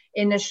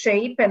in a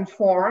shape and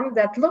form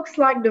that looks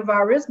like the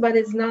virus, but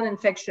it's not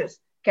infectious.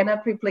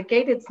 Cannot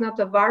replicate, it's not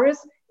a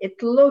virus,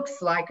 it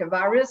looks like a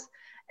virus.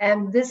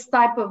 And this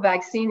type of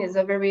vaccine is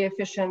a very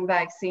efficient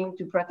vaccine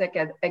to protect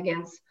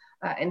against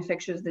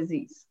infectious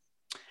disease.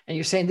 And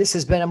you're saying this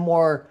has been a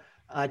more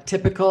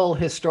typical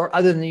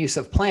other than the use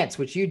of plants,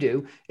 which you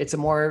do, it's a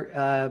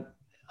more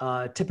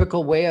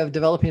typical way of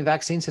developing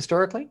vaccines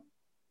historically?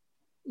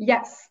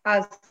 Yes.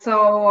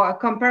 So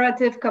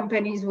comparative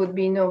companies would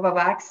be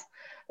Novavax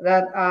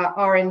that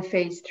are in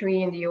phase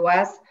 3 in the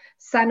US.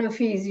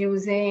 Sanofi is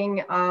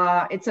using,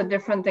 it's a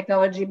different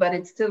technology, but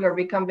it's still a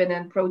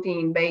recombinant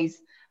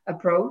protein-based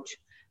approach.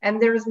 And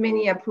there's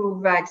many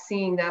approved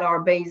vaccines that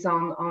are based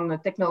on a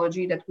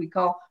technology that we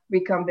call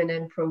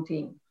recombinant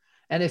protein.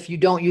 And if you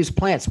don't use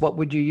plants, what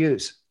would you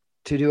use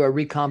to do a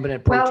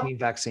recombinant protein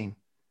vaccine?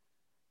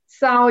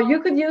 So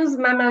you could use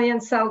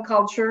mammalian cell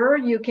culture.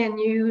 You can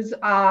use,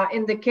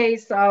 in the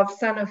case of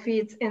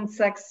Sanofi, it's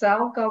insect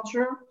cell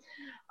culture.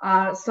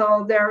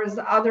 So there's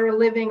other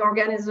living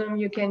organism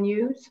you can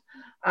use.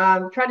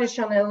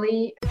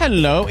 Traditionally.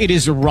 Hello, it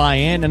is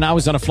Ryan, and I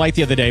was on a flight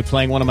the other day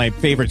playing one of my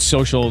favorite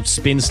social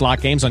spin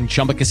slot games on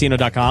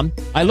ChumbaCasino.com.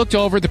 I looked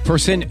over at the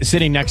person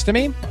sitting next to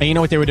me, and you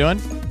know what they were doing?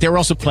 They were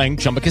also playing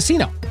Chumba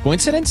Casino.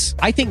 Coincidence?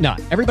 I think not.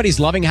 Everybody's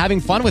loving having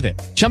fun with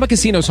it. Chumba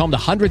Casino is home to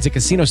hundreds of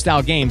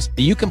casino-style games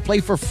that you can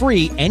play for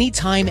free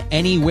anytime,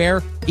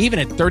 anywhere, even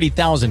at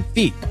 30,000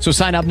 feet. So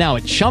sign up now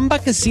at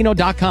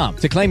ChumbaCasino.com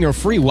to claim your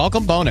free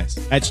welcome bonus.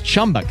 That's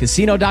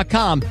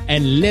ChumbaCasino.com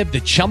and live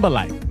the Chumba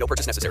life. No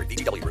purchase necessary.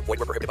 VGW. Void where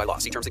prohibited by law.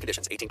 See terms and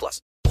conditions.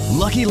 18+.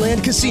 Lucky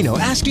Land Casino,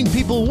 asking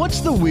people, what's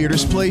the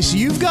weirdest place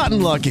you've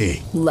gotten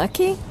lucky?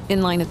 Lucky?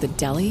 In line at the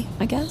deli,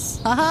 I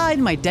guess? Aha,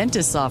 in my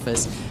dentist's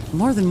office.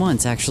 More than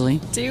once,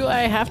 actually. Do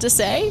I have to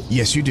say?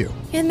 Yes, you do.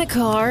 In the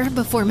car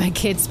before my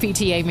kids'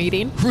 PTA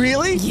meeting.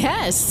 Really?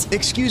 Yes.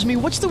 Excuse me,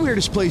 what's the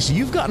weirdest place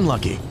you've gotten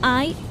lucky?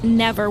 I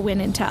never win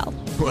and tell.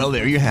 Well,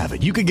 there you have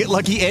it. You can get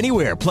lucky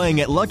anywhere,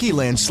 playing at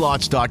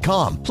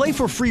LuckyLandSlots.com. Play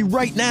for free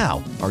right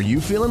now. Are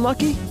you feeling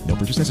lucky? No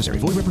purchase necessary.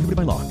 Void where prohibited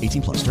by law.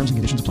 18+. Terms and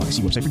conditions apply.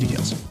 See website for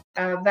details.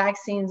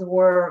 Vaccines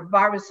were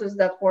viruses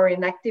that were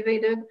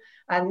inactivated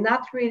and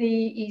not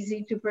really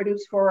easy to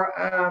produce for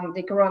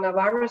the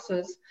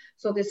coronaviruses.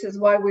 So this is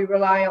why we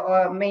rely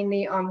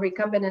mainly on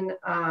recombinant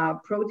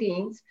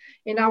proteins.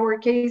 In our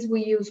case,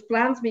 we use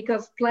plants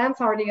because plants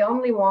are the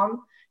only one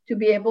to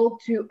be able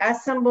to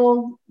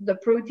assemble the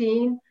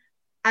protein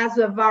as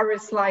a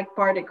virus-like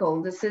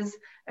particle. This is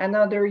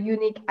another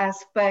unique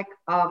aspect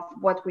of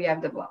what we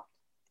have developed.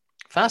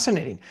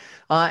 Fascinating.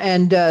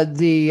 And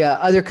the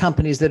other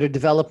companies that are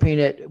developing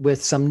it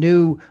with some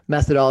new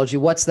methodology,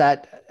 what's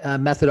that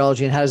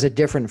methodology and how is it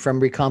different from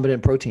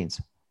recombinant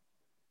proteins?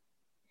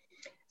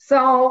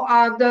 So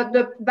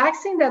the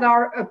vaccine that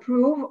are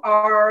approved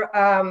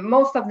are,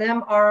 most of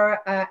them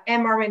are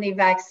mRNA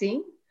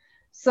vaccine.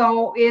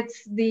 So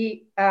it's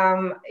the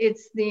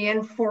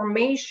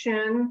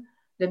information,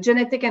 the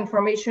genetic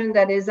information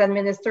that is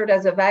administered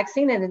as a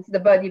vaccine, and it's the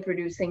body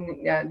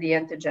producing the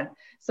antigen.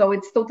 So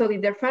it's totally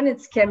different.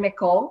 It's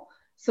chemical.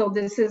 So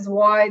this is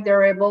why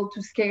they're able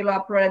to scale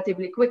up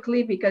relatively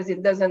quickly, because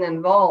it doesn't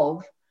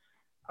involve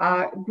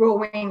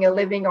growing a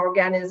living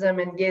organism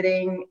and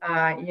getting,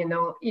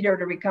 either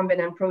the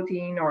recombinant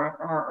protein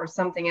or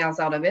something else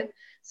out of it.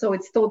 So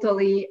it's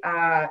totally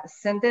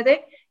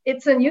synthetic.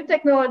 It's a new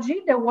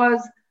technology. There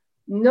was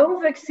no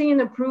vaccine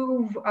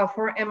approved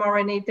for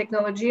mRNA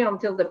technology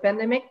until the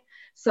pandemic.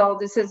 So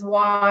this is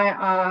why,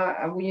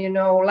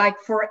 like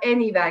for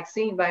any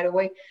vaccine, by the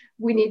way,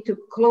 we need to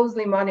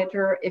closely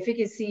monitor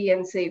efficacy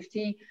and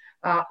safety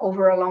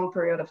over a long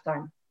period of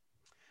time.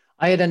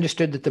 I had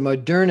understood that the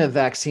Moderna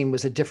vaccine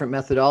was a different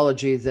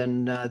methodology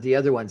than the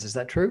other ones. Is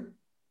that true?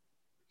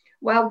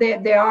 Well,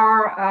 there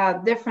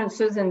are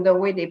differences in the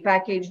way they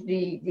package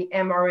the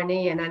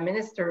mRNA and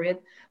administer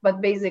it,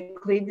 but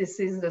basically this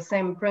is the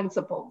same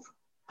principles,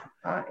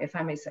 if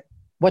I may say.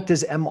 What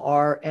does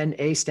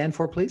mRNA stand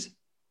for, please?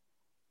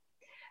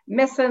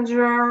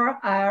 Messenger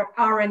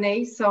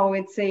RNA, so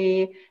it's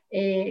a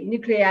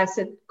nucleic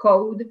acid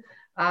code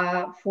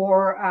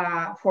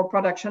for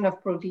production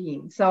of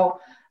protein. So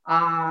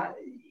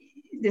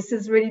this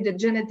is really the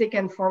genetic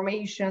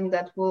information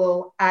that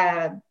will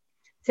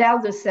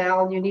tell the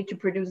cell you need to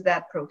produce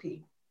that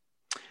protein.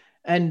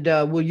 And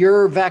will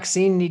your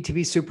vaccine need to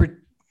be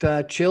super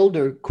chilled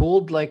or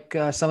cooled like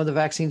some of the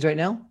vaccines right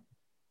now?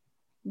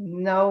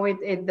 No,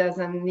 it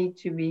doesn't need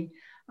to be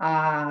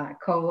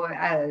cold.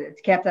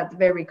 It's kept at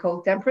very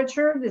cold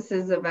temperature. This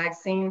is a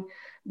vaccine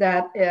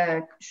that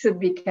should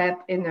be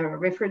kept in a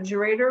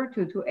refrigerator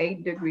 2 to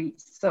 8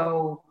 degrees.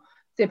 So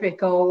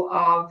typical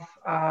of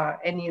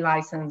any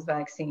licensed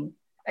vaccine,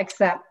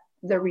 except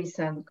the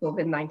recent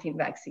COVID-19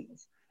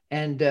 vaccines.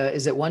 And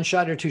is it 1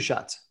 shot or 2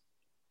 shots?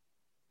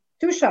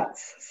 2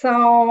 shots.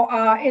 So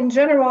in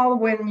general,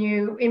 when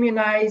you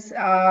immunize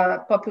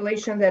a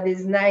population that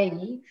is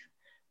naive,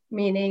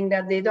 meaning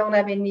that they don't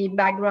have any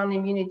background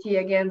immunity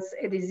against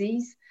a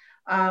disease,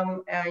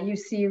 you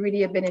see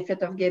really a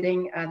benefit of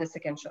getting the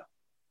second shot.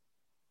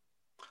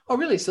 Oh,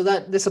 really? So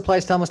this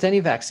applies to almost any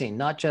vaccine,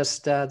 not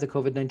just the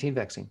COVID-19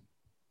 vaccine?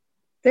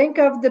 Think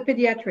of the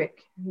pediatric.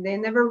 They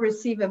never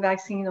receive a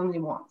vaccine only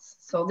once.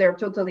 So they're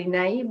totally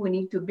naive. We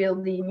need to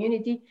build the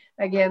immunity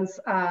against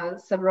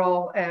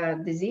several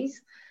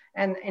disease.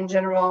 And in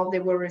general, they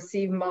will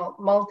receive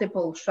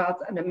multiple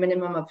shots at a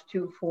minimum of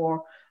 2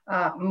 for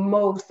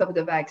most of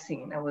the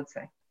vaccine, I would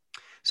say.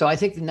 So I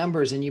think the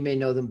numbers, and you may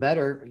know them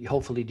better,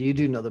 hopefully you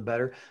do know them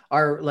better,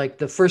 are like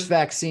the first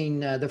vaccine,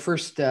 the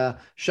first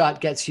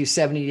shot gets you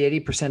 70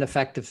 to 80%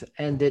 effective.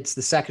 And it's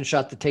the second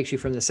shot that takes you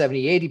from the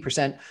 70,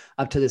 80%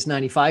 up to this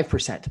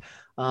 95%.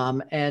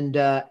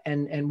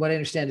 And what I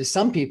understand is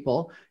some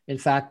people, in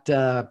fact,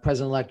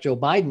 President-elect Joe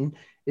Biden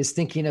is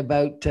thinking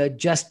about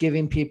just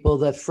giving people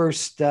the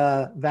first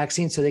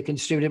vaccine so they can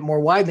distribute it more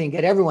widely and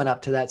get everyone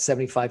up to that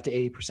 75 to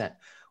 80%.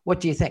 What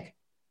do you think?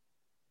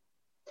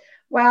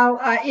 Well,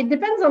 it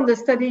depends on the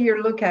study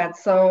you look at.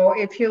 So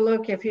if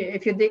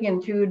you dig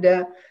into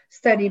the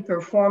study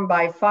performed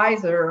by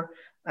Pfizer,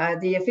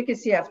 the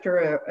efficacy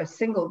after a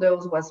single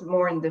dose was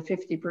more in the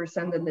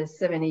 50% than the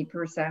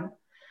 70%.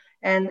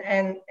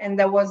 And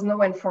there was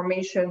no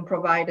information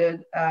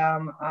provided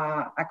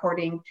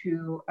according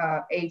to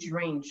age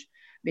range,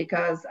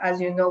 because as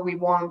you know, we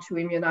want to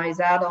immunize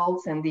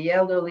adults and the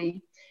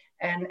elderly.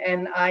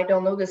 And I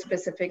don't know the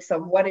specifics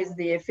of what is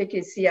the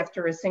efficacy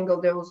after a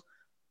single dose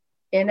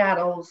in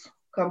adults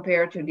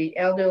compared to the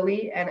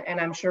elderly. And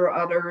I'm sure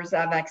others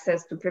have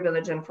access to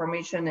privileged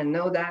information and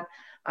know that.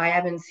 I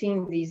haven't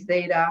seen these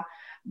data,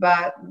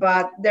 but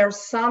there's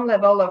some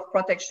level of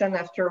protection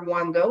after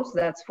one dose,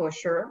 that's for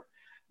sure.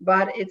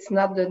 But it's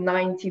not the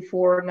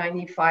 94,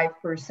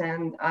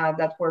 95%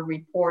 that were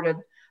reported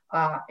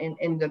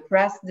in the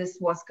press. This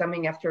was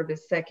coming after the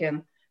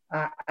second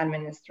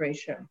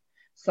administration.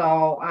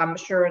 So I'm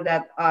sure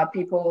that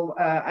people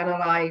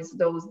analyze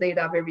those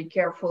data very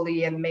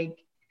carefully and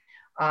make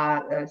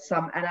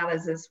some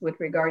analysis with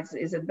regards,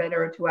 is it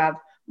better to have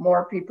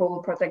more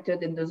people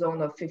protected in the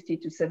zone of 50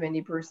 to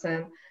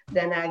 70%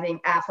 than having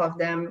half of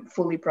them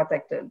fully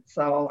protected?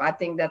 So I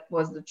think that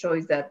was the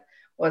choice that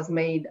was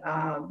made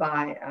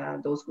by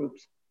those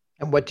groups.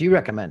 And what do you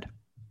recommend?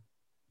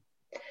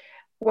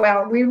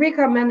 Well, we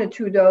recommend a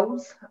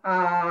 2-dose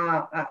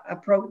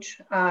approach.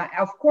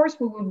 Of course,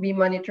 we will be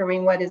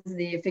monitoring what is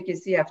the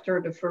efficacy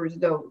after the first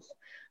dose,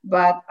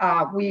 but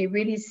we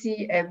really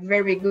see a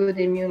very good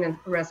immune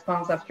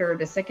response after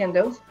the second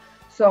dose.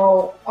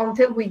 So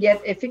until we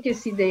get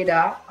efficacy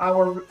data,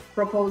 our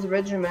proposed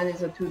regimen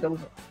is a 2-dose.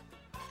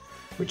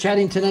 We're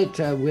chatting tonight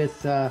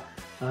with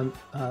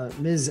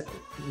Ms.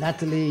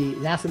 Nathalie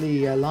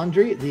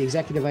Landry, the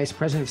Executive Vice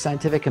President of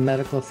Scientific and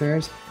Medical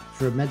Affairs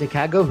for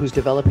Medicago, who's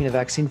developing a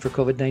vaccine for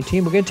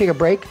COVID-19. We're going to take a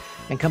break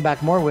and come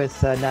back more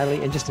with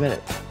Natalie in just a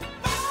minute.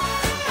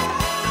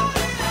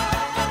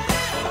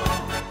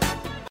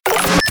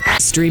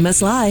 Stream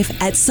us live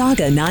at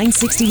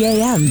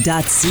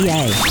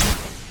saga960am.ca.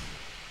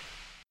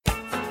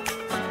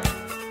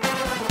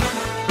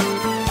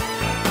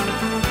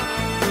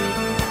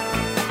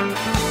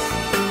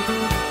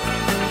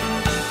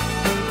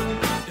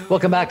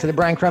 Welcome back to the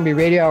Brian Crombie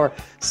Radio Hour,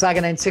 Saga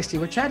 960.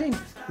 We're chatting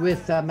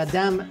with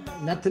Madame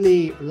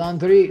Nathalie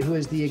Landry, who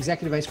is the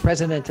Executive Vice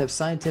President of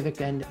Scientific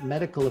and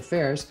Medical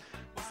Affairs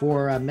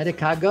for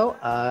Medicago,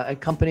 a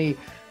company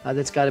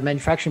that's got a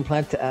manufacturing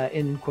plant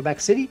in Quebec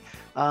City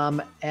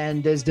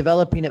and is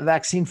developing a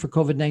vaccine for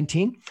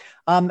COVID-19.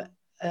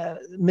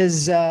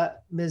 Ms.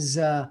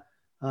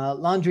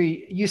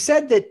 Landry, you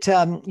said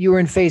that you were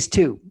in phase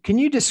 2. Can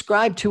you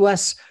describe to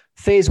us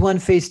phase 1,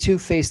 phase 2,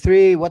 phase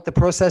 3, what the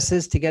process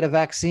is to get a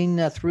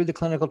vaccine through the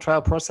clinical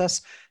trial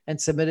process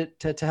and submit it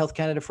to Health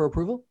Canada for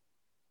approval?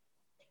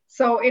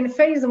 So in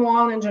phase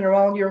 1, in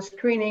general, you're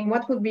screening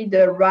what would be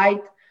the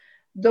right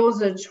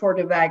dosage for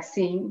the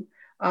vaccine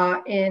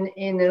in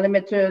a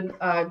limited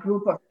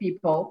group of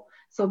people.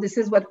 So this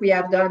is what we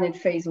have done in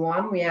phase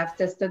 1. We have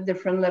tested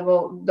different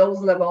dose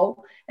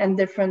level and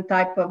different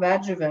type of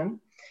adjuvant.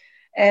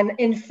 And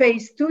in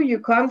phase 2, you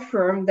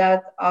confirm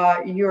that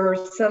your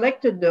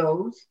selected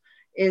dose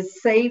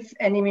is safe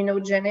and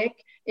immunogenic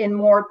in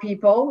more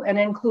people, and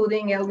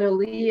including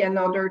elderly and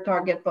other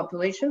target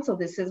populations. So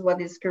this is what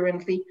is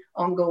currently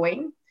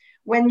ongoing.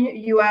 When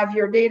you have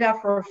your data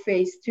for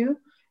phase 2,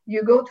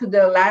 you go to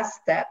the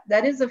last step.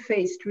 That is a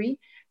phase 3.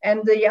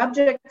 And the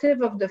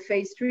objective of the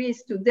phase 3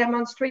 is to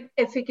demonstrate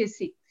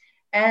efficacy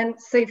and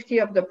safety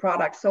of the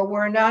product. So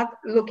we're not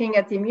looking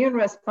at immune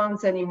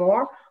response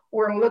anymore.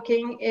 We're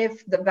looking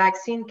if the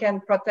vaccine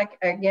can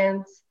protect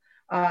against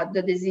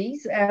the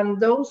disease. And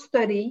those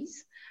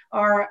studies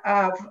are,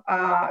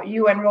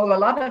 you enroll a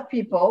lot of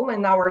people.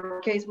 In our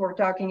case, we're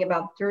talking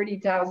about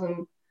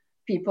 30,000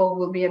 people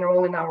will be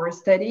enrolled in our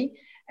study.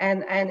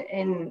 And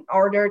in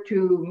order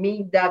to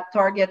meet that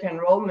target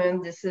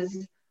enrollment, this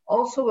is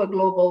also a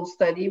global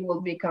study,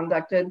 will be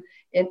conducted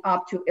in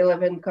up to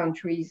 11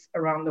 countries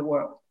around the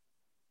world.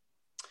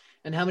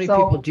 And how many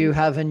people do you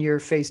have in your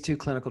phase 2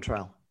 clinical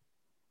trial?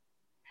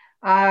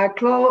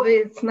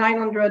 It's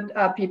 900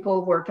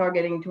 people we're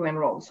targeting to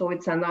enroll. So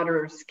it's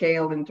another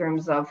scale in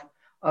terms of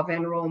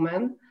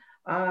enrollment.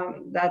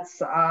 That's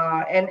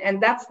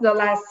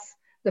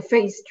the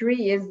phase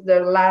 3 is the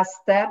last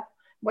step.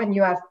 When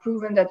you have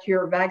proven that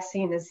your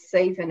vaccine is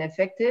safe and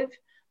effective,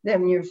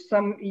 then you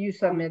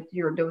submit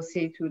your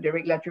dossier to the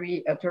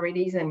regulatory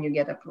authorities and you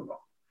get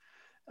approval.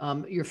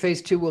 Your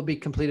phase 2 will be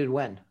completed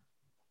when?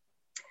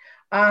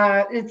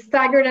 It's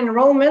staggered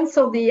enrollment,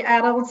 so the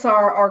adults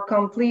are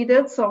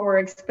completed. So we're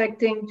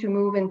expecting to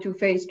move into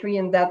phase 3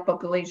 in that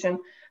population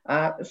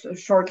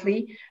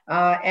shortly.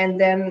 And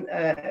then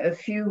a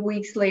few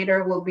weeks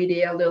later will be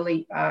the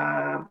elderly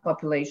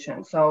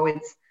population. So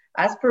it's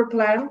as per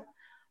plan.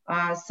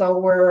 So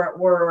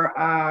we're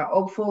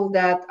hopeful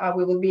that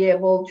we will be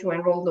able to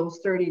enroll those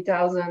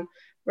 30,000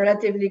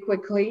 relatively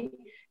quickly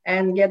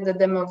and get the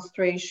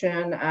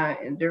demonstration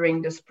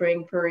during the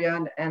spring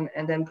period and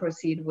then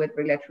proceed with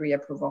regulatory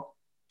approval.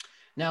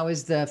 Now,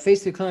 is the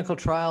phase 3 clinical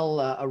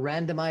trial a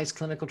randomized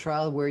clinical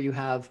trial where you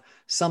have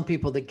some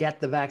people that get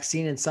the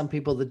vaccine and some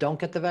people that don't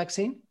get the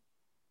vaccine?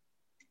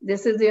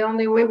 This is the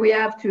only way we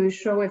have to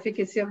show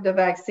efficacy of the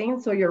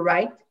vaccine, so you're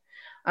right.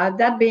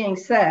 That being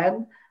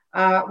said,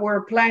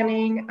 we're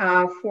planning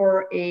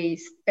for a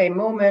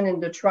moment in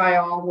the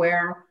trial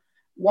where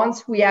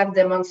once we have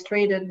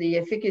demonstrated the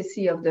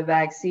efficacy of the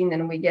vaccine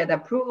and we get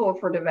approval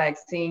for the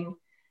vaccine,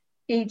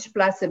 each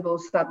placebo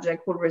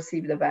subject will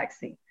receive the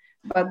vaccine.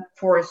 But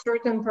for a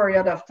certain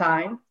period of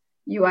time,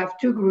 you have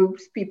two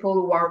groups, people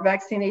who are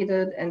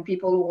vaccinated and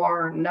people who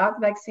are not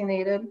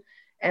vaccinated.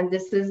 And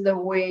this is the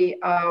way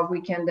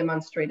we can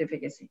demonstrate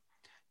efficacy.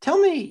 Tell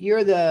me,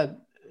 you're the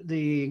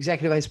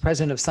Executive Vice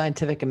President of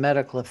Scientific and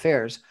Medical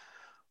Affairs.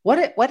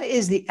 What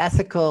is the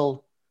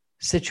ethical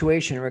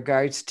situation in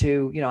regards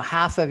to,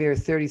 half of your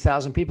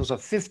 30,000 people, so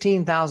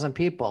 15,000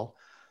 people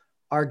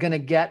are going to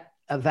get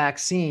a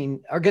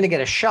vaccine, are going to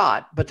get a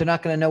shot, but they're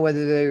not going to know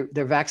whether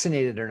they're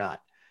vaccinated or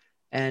not.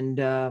 And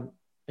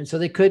so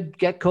they could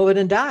get COVID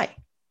and die.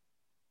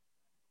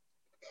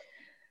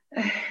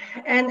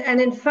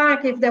 And in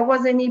fact, if there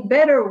was any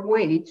better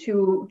way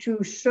to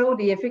show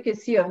the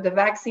efficacy of the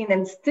vaccine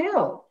and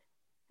still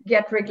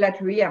get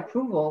regulatory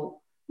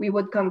approval, we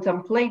would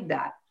contemplate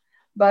that.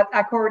 But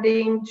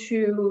according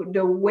to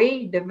the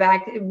way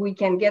we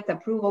can get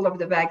approval of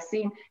the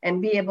vaccine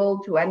and be able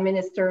to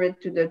administer it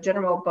to the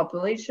general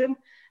population,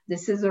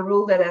 this is a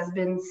rule that has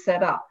been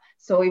set up.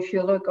 So if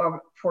you look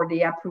for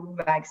the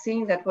approved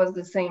vaccine, that was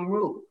the same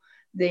rule.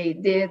 They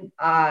did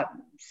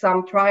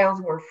some trials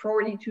were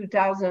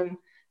 42,000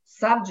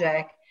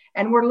 subjects,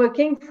 and we're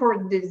looking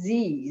for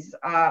disease,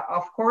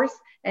 of course.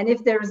 And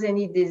if there's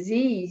any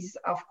disease,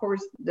 of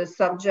course, the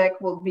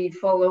subject will be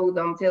followed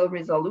until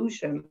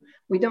resolution.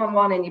 We don't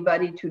want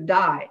anybody to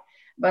die.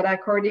 But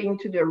according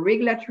to the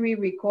regulatory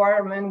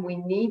requirement, we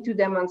need to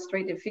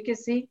demonstrate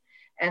efficacy.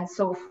 And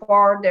so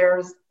far,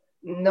 there's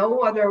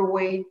no other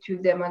way to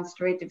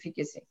demonstrate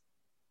efficacy.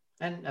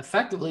 And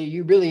effectively,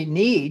 you really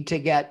need to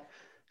get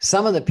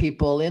some of the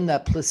people in the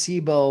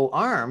placebo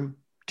arm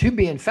to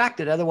be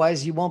infected.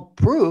 Otherwise, you won't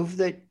prove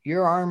that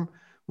your arm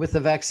with the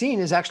vaccine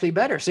is actually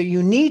better. So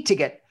you need to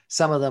get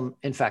some of them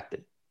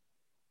infected.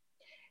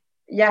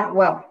 Yeah,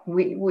 well,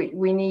 we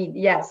need,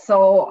 yes.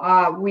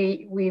 So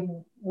we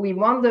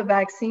want the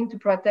vaccine to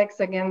protect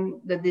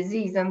against the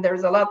disease. And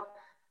there's a lot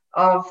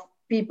of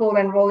people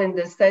enrolled in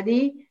the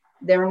study.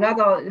 They're not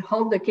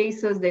all the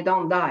cases, they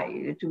don't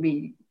die.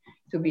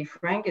 To be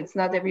frank, it's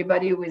not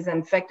everybody who is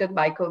infected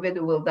by COVID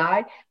who will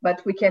die,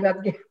 but we cannot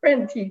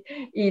guarantee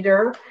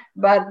either.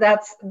 But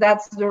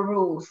that's the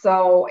rule.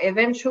 So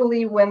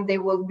eventually, when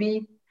there will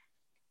be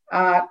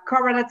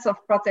correlates of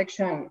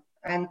protection,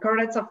 and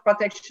correlates of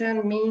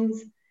protection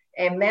means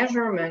a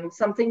measurement,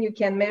 something you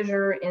can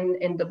measure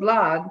in the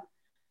blood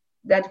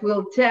that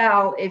will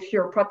tell if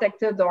you're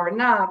protected or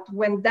not.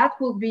 When that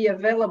will be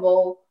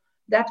available,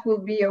 that will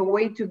be a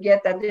way to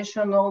get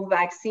additional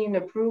vaccine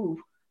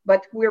approved.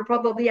 But we're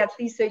probably at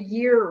least a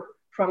year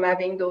from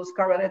having those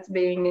correlates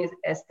being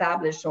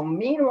established. So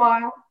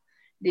meanwhile,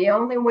 the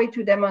only way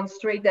to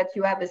demonstrate that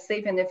you have a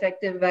safe and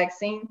effective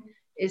vaccine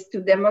is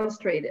to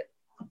demonstrate it.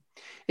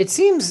 It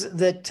seems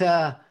that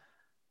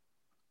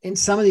in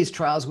some of these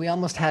trials, we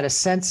almost had a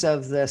sense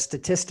of the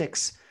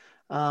statistics,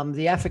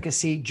 the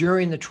efficacy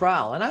during the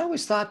trial. And I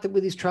always thought that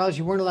with these trials,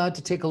 you weren't allowed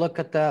to take a look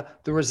at the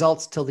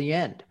results till the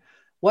end.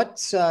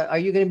 Are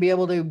you going to be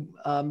able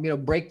to,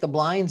 break the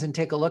blinds and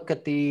take a look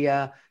at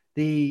the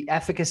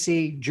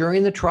efficacy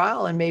during the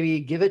trial and maybe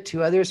give it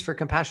to others for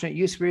compassionate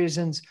use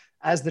reasons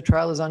as the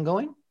trial is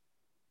ongoing?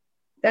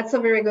 That's a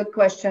very good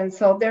question.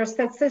 So there's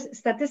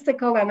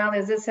statistical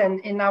analysis,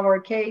 and in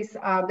our case,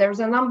 there's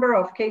a number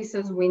of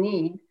cases we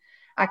need.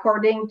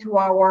 According to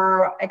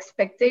our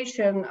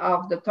expectation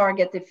of the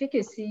target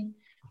efficacy,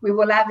 we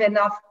will have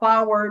enough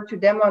power to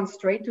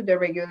demonstrate to the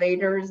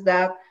regulators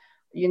that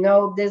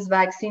this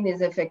vaccine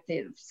is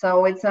effective.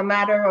 So it's a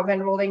matter of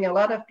enrolling a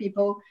lot of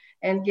people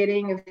and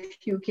getting a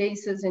few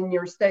cases in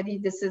your study.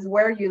 This is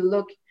where you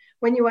look,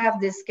 when you have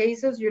these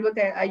cases, you look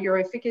at your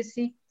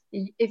efficacy.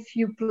 If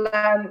you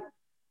plan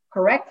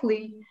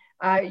correctly,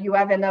 you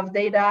have enough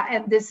data.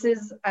 And this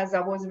is, as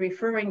I was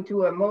referring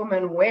to, a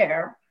moment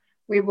where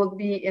we will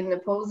be in the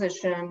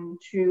position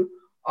to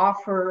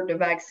offer the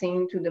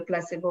vaccine to the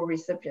placebo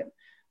recipient.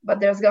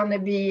 But there's going to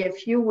be a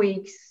few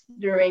weeks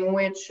during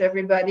which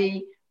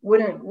everybody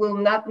will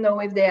not know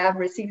if they have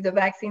received the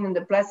vaccine and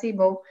the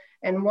placebo.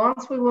 And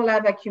once we will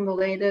have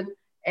accumulated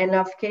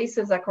enough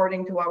cases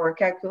according to our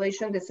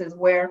calculation, this is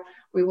where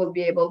we will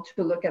be able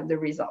to look at the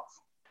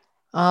results.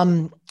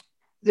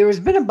 There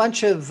has been a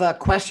bunch of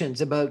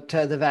questions about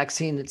the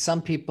vaccine that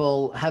some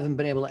people haven't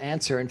been able to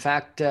answer. In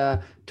fact,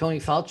 Tony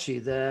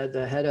Fauci,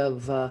 the head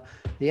of the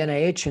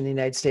NIH in the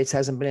United States,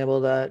 hasn't been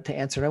able to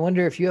answer. And I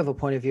wonder if you have a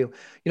point of view.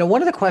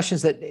 One of the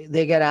questions that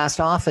they get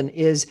asked often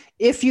is,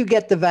 if you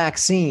get the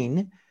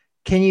vaccine,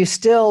 can you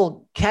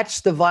still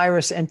catch the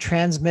virus and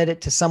transmit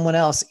it to someone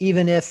else,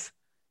 even if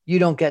you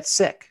don't get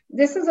sick?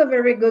 This is a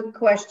very good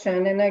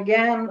question. And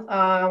again,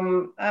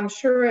 I'm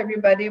sure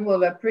everybody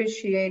will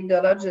appreciate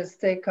the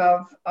logistic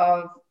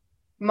of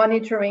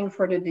monitoring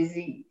for the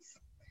disease.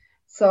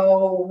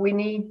 So we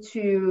need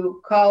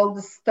to call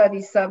the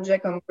study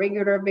subject on a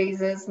regular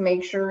basis,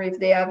 make sure if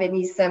they have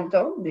any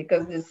symptom,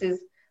 because this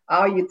is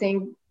how you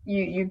think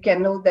you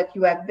can know that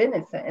you have been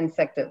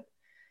infected.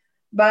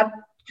 But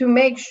to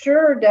make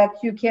sure that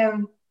you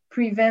can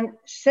prevent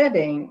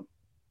shedding,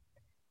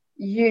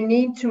 you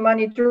need to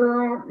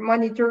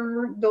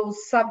monitor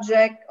those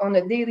subjects on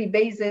a daily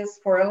basis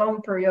for a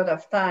long period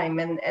of time.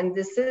 And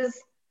this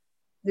is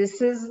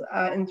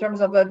in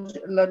terms of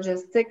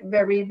logistic,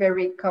 very,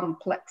 very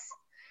complex.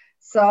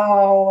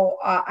 So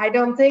I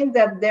don't think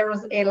that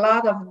there's a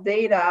lot of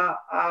data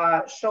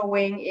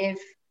showing if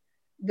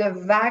the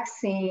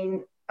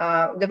vaccine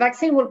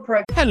will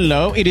protect.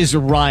 Hello, it is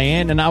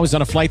Ryan, and I was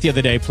on a flight the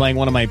other day playing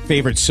one of my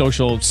favorite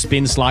social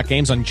spin slot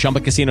games on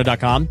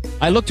ChumbaCasino.com.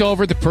 I looked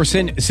over at the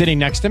person sitting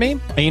next to me,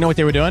 and you know what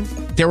they were doing?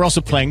 They were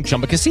also playing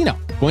Chumba Casino.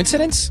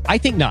 Coincidence? I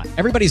think not.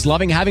 Everybody's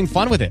loving having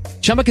fun with it.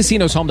 Chumba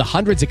Casino is home to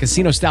hundreds of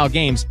casino-style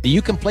games that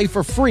you can play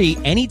for free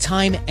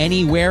anytime,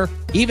 anywhere,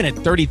 even at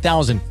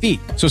 30,000 feet.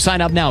 So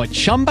sign up now at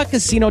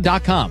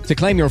ChumbaCasino.com to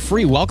claim your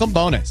free welcome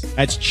bonus.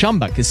 That's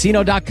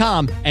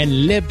ChumbaCasino.com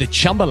and live the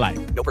Chumba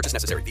life. No purchase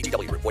necessary.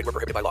 VGW. Void where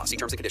prohibited by law. See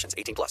terms and conditions.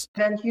 18+.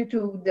 Prevent you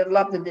to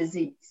develop the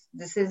disease.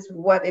 This is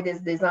what it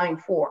is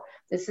designed for.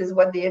 This is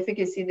what the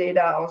efficacy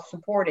data are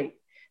supporting.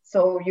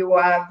 So you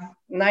have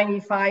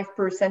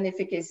 95%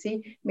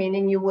 efficacy,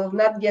 meaning you will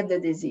not get the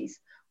disease.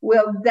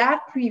 Will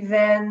that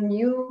prevent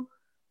you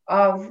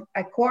of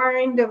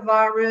acquiring the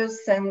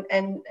virus and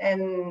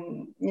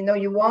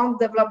you won't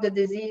develop the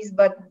disease,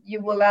 but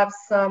you will have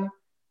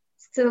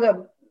still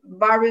a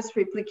virus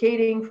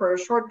replicating for a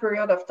short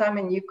period of time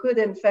and you could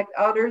infect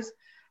others?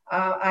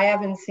 I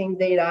haven't seen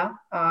data,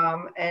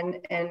 and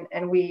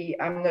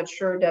I'm not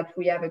sure that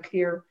we have a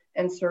clear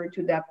answer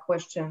to that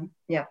question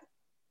yet.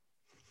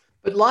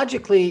 But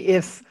logically,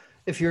 if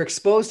you're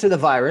exposed to the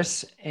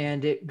virus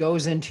and it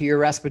goes into your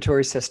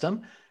respiratory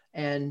system,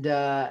 and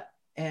right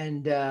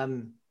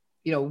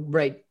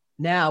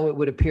now it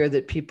would appear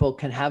that people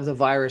can have the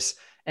virus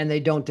and they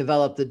don't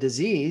develop the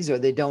disease or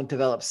they don't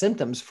develop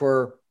symptoms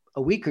for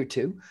a week or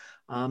two.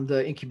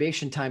 The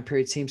incubation time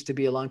period seems to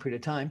be a long period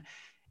of time.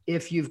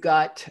 If you've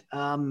got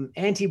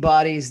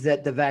antibodies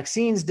that the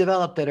vaccines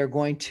develop that are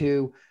going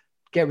to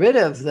get rid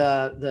of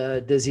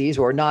the disease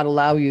or not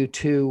allow you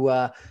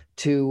to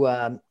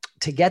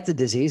get the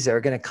disease,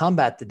 they're going to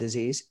combat the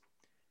disease.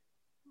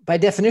 By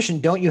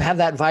definition, don't you have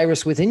that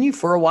virus within you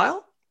for a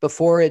while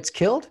before it's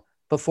killed,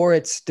 before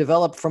it's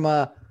developed from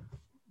the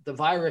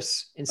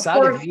virus inside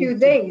of you? For a few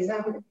days.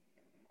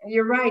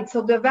 You're right.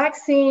 So the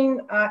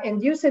vaccine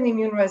induces an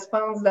immune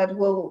response that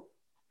will,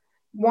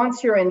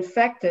 once you're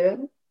infected,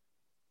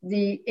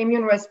 the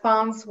immune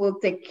response will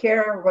take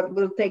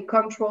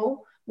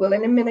control, will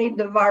eliminate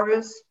the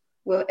virus,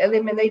 will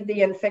eliminate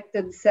the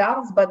infected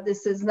cells, but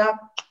this is not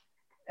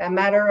a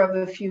matter of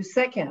a few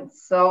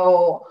seconds.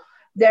 So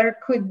there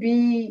could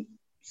be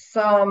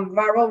some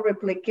viral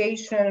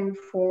replication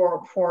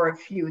for a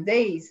few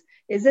days.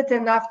 Is it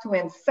enough to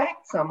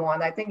infect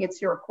someone? I think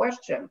it's your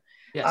question.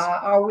 Yes.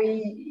 Are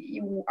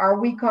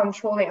we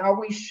controlling? Are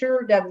we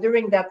sure that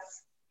during that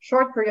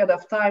short period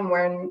of time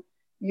when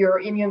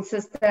your immune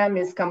system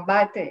is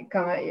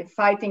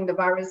fighting the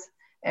virus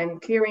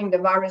and clearing the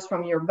virus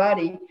from your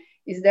body,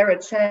 is there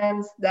a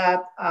chance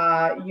that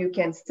you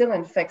can still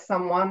infect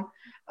someone?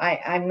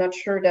 I'm not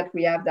sure that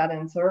we have that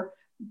answer.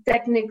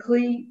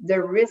 Technically,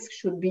 the risk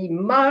should be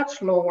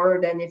much lower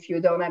than if you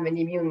don't have an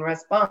immune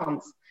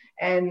response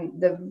and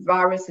the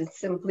virus is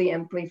simply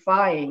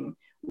amplifying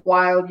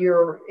while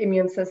your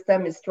immune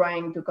system is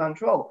trying to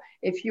control.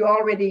 If you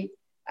already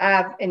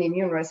have an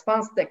immune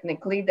response,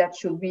 technically that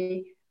should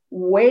be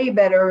way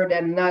better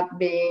than not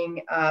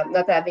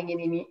having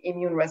an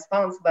immune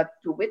response, but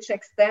to which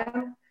extent,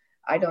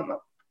 I don't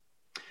know.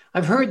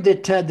 I've heard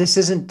that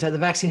the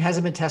vaccine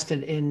hasn't been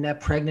tested in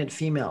pregnant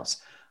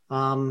females.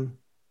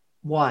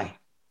 Why?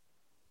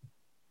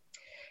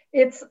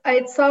 It's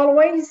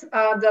always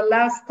the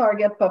last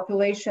target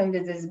population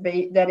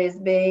that is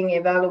being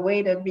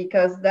evaluated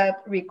because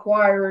that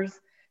requires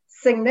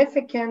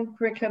significant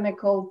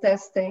preclinical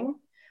testing.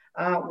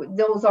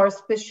 Those are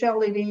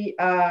specialty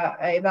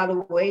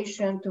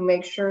evaluation to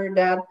make sure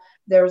that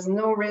there's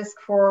no risk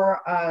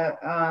for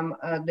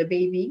the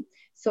baby.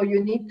 So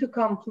you need to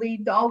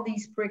complete all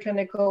these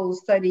preclinical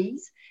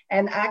studies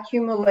and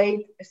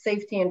accumulate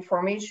safety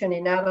information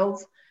in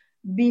adults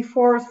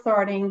before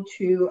starting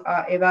to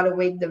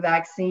evaluate the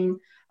vaccine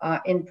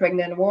in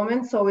pregnant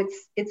women. So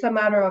it's a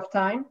matter of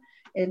time.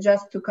 It's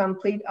just to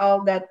complete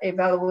all that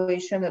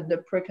evaluation at the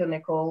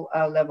preclinical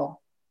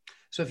level.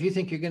 So if you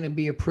think you're going to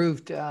be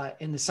approved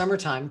in the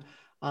summertime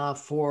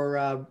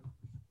for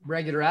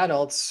regular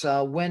adults,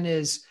 when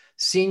is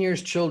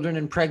seniors, children,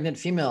 and pregnant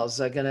females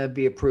going to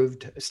be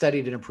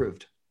studied and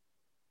approved?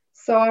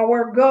 So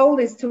our goal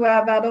is to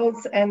have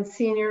adults and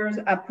seniors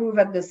approved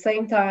at the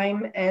same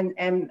time.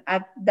 And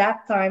at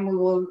that time, we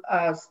will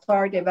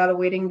start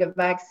evaluating the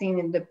vaccine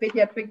in the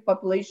pediatric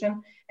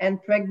population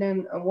and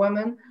pregnant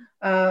women.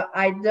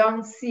 I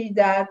don't see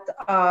that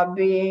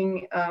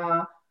being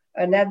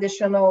an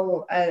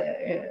additional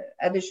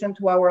addition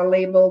to our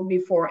label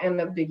before end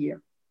of the year.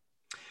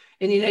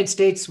 In the United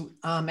States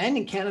and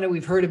in Canada,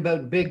 we've heard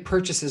about big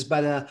purchases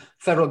by the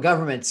federal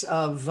governments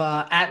of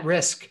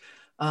at-risk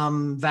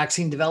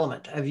vaccine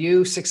development. Have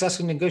you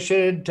successfully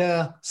negotiated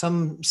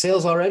some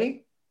sales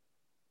already?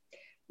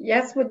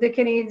 Yes, with the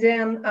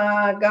Canadian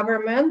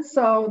government.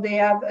 So they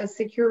have a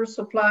secure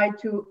supply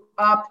to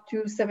up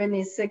to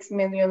 76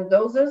 million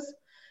doses.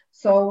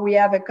 So we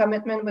have a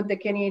commitment with the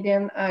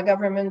Canadian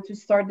government to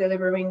start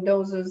delivering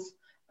doses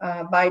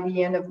by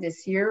the end of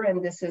this year.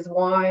 And this is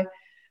why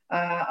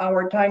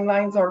our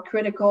timelines are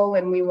critical,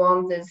 and we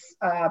want this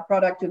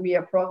product to be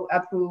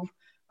approved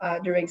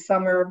during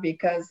summer,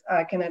 because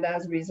Canada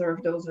has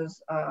reserved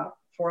doses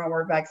for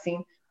our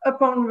vaccine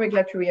upon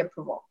regulatory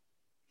approval.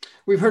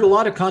 We've heard a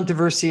lot of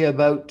controversy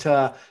about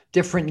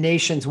different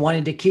nations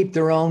wanting to keep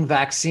their own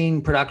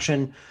vaccine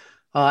production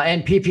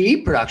and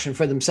PPE production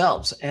for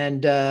themselves,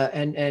 and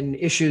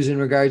issues in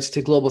regards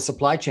to global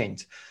supply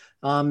chains.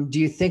 Do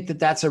you think that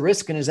that's a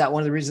risk? And is that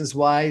one of the reasons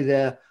why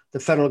the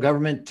federal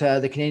government,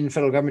 the Canadian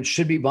federal government,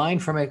 should be buying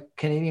from a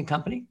Canadian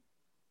company?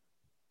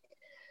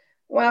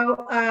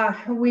 Well,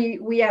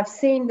 we have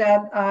seen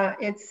that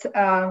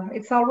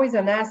it's always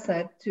an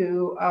asset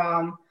to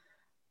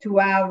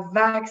have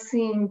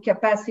vaccine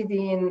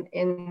capacity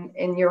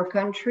in your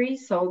country,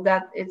 so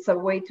that it's a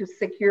way to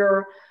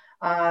secure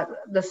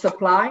the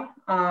supply.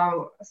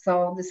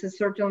 So this is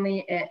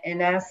certainly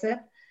an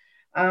asset.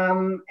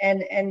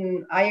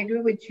 And I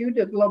agree with you,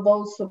 the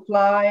global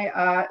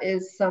supply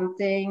is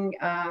something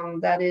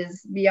that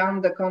is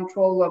beyond the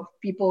control of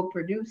people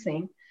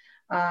producing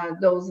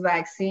those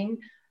vaccines.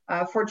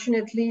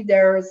 Fortunately,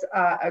 there's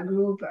a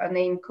group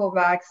named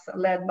COVAX,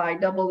 led by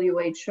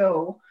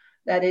WHO,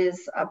 that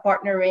is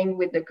partnering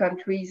with the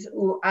countries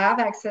who have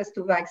access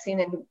to vaccine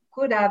and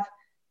could have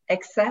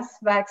excess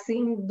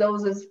vaccine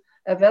doses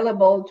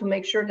available, to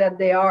make sure that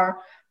they are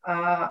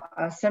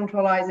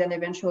centralized and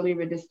eventually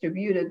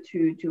redistributed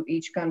to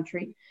each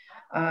country.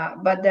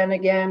 But then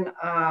again,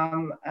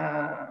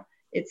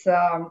 it's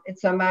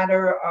a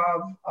matter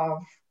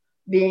of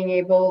being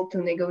able to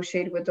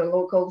negotiate with a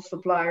local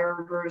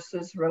supplier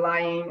versus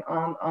relying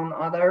on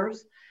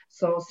others.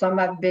 So some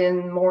have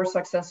been more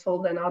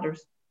successful than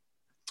others.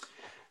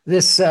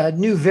 This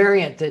new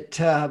variant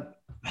that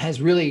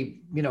has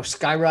really,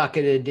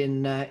 skyrocketed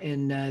in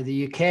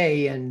the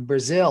UK and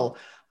Brazil,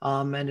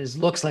 and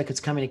looks like it's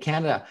coming to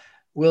Canada.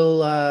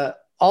 Will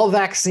all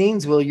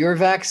vaccines, will your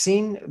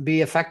vaccine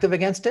be effective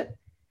against it?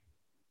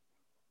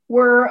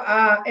 We're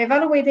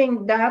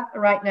evaluating that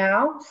right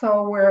now.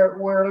 So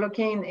we're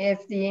looking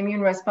if the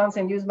immune response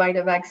induced by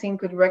the vaccine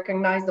could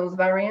recognize those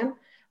variants.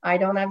 I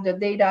don't have the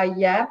data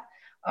yet.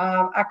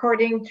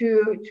 According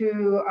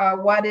to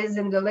what is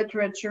in the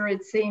literature,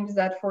 it seems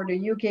that for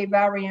the UK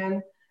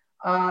variant,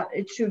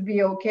 it should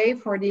be okay.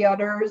 For the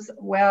others,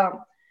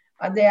 well,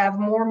 they have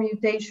more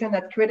mutation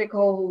at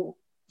critical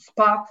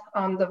spot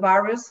on the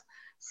virus.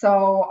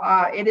 So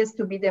it is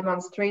to be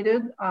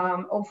demonstrated.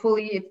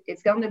 Hopefully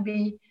it's going to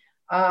be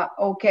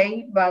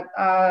okay, but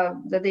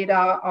the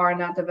data are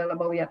not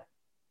available yet.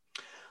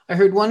 I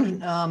heard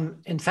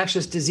one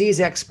infectious disease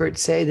expert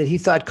say that he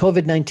thought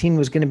COVID-19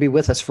 was going to be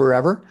with us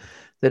forever,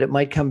 that it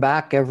might come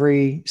back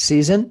every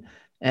season,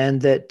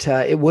 and that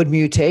it would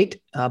mutate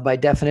by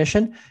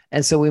definition.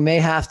 And so we may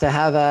have to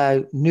have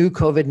a new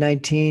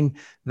COVID-19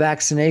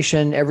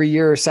 vaccination every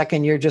year or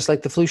second year, just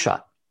like the flu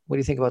shot. What do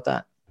you think about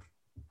that?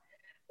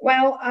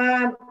 Well,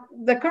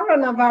 the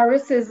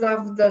coronavirus is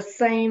of the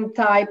same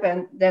type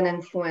than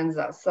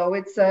influenza. So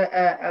it's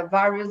a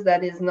virus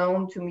that is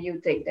known to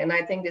mutate. And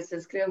I think this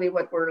is clearly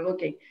what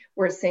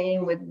we're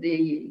seeing with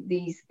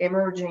these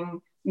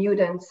emerging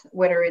mutants,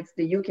 whether it's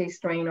the UK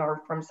strain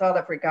or from South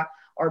Africa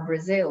or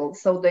Brazil.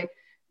 So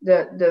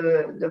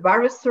the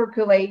virus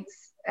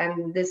circulates,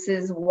 and this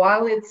is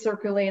while it's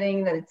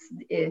circulating that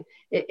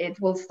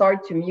it will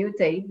start to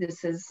mutate.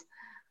 This is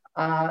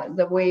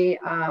the way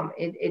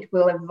it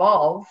will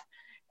evolve.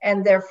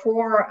 And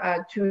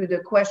therefore, to the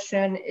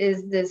question,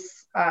 is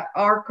this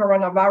are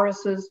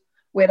coronaviruses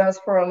with us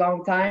for a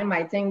long time?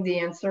 I think the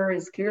answer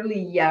is clearly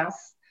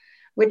yes.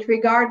 With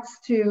regards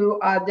to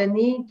the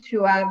need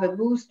to have a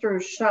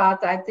booster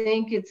shot, I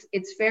think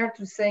it's fair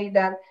to say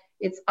that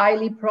it's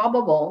highly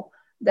probable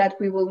that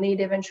we will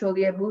need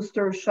eventually a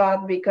booster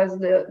shot, because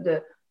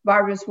the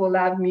virus will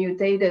have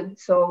mutated.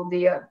 So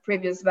the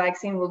previous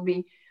vaccine will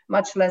be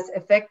much less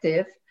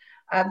effective.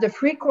 The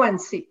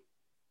frequency,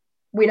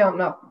 we don't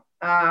know.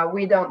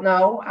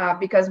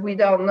 Because we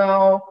don't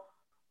know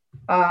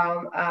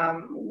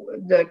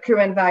the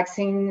current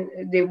vaccine,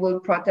 they will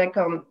protect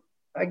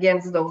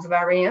against those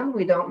variants.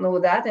 We don't know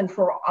that, and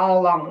for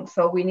how long.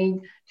 So we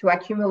need to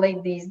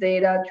accumulate these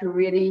data to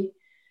really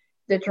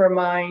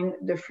determine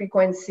the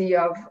frequency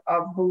of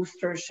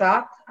booster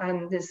shot.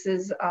 And this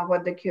is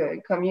what the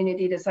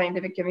community, the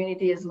scientific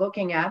community, is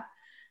looking at.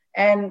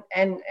 And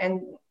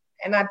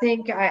I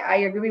think I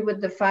agree with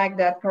the fact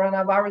that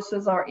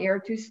coronaviruses are here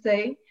to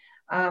stay.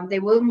 They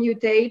will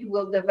mutate.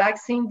 Will the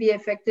vaccine be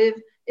effective?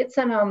 It's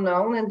an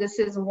unknown, and this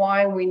is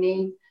why we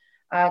need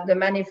the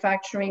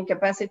manufacturing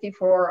capacity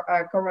for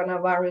a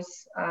coronavirus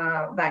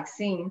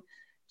vaccine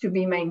to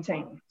be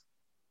maintained.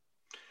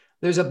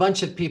 There's a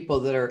bunch of people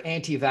that are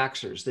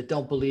anti-vaxxers that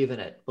don't believe in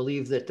it,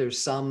 believe that there's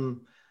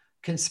some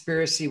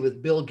conspiracy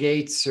with Bill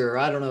Gates or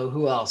I don't know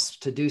who else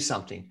to do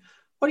something.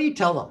 What do you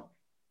tell them?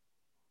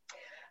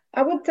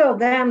 I would tell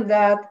them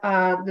that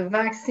the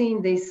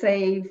vaccine, they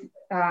save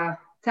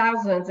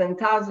thousands and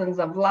thousands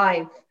of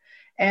lives.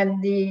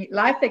 And the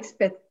life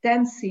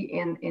expectancy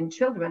in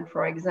children,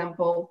 for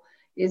example,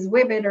 is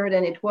way better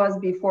than it was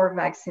before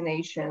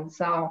vaccination.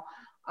 So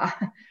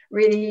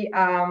really,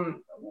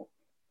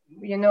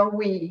 you know,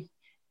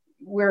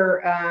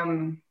 we're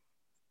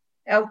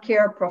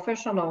healthcare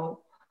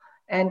professional,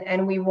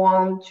 and we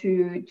want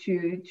to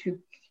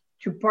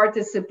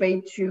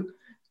participate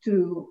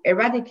to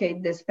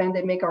eradicate this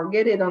pandemic or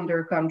get it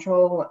under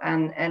control,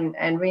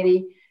 and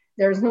really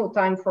there's no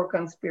time for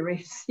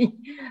conspiracy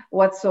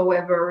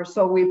whatsoever.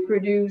 So we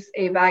produce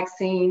a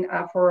vaccine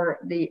for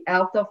the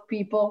health of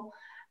people,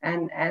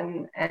 and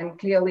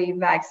clearly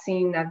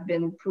vaccines have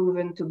been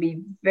proven to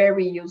be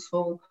very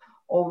useful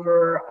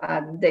over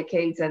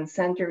decades and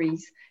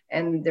centuries,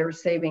 and they're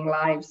saving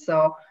lives.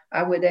 So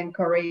I would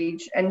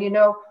encourage, and you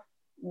know,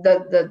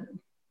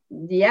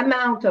 the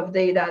amount of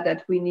data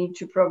that we need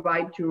to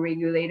provide to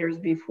regulators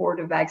before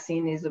the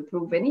vaccine is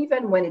approved, and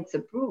even when it's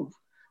approved,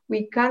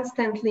 we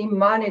constantly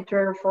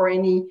monitor for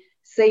any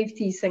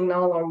safety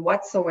signal or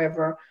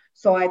whatsoever.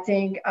 So I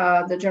think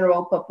the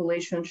general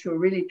population should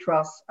really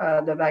trust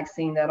the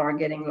vaccine that are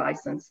getting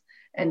licensed,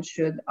 and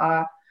should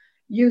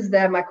use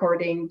them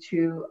according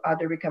to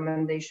the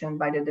recommendation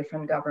by the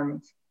different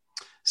governments.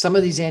 Some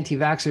of these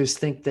anti-vaxxers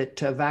think that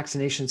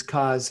vaccinations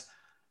cause,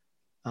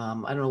 I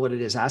don't know what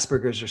it is,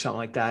 Asperger's or something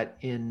like that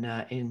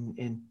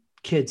in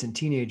kids and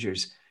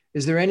teenagers.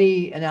 Is there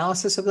any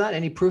analysis of that?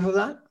 Any proof of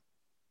that?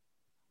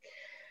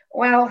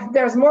 Well,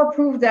 there's more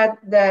proof that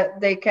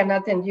they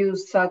cannot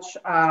induce such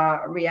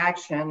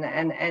reaction.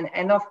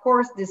 And of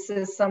course, this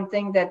is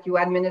something that you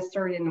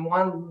administer in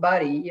one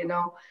body, you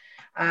know,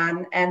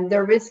 and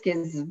the risk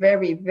is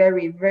very,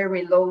 very,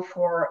 very low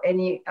for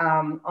any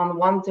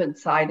unwanted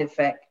side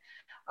effect.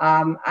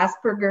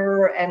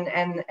 Asperger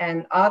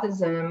and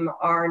autism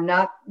are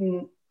not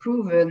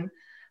proven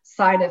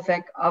side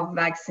effect of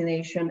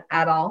vaccination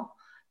at all.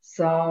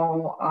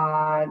 So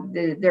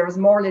there's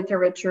more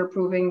literature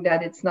proving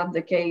that it's not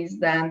the case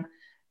than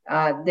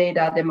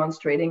data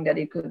demonstrating that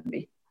it could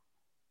be.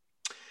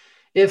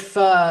 If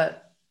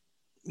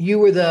you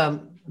were the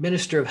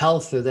Minister of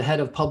Health or the head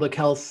of public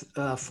health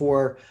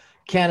for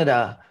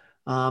Canada,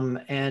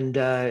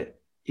 and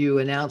you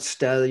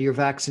announced your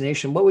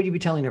vaccination, what would you be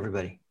telling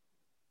everybody?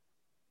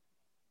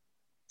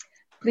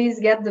 Please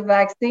get the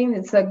vaccine.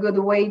 It's a good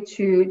way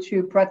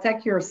to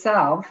protect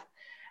yourself.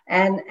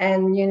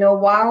 And you know,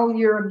 while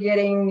you're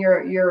getting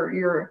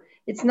your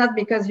it's not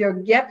because you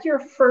get your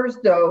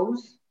first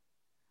dose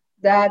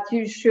that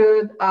you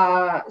should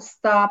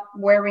stop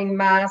wearing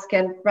masks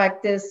and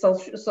practice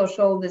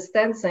social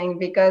distancing,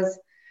 because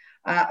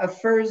a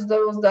first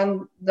dose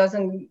don't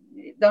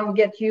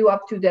get you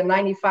up to the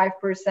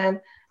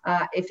 95%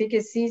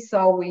 efficacy.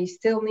 So we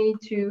still need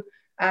to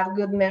have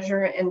good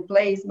measure in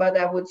place, but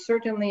I would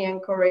certainly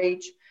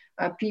encourage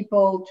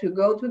people to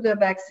go to the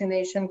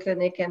vaccination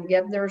clinic and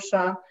get their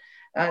shot.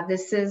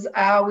 This is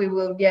how we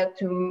will get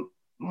to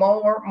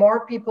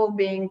more people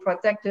being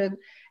protected,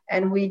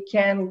 and we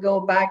can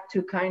go back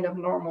to kind of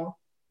normal.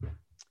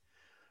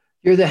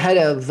 You're the head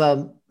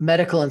of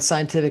medical and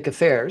scientific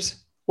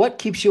affairs. What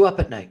keeps you up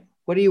at night?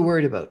 What are you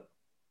worried about?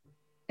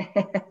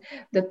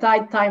 The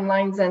tight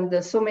timelines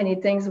and so many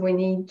things we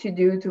need to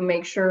do to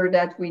make sure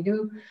that we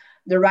do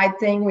the right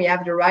thing, we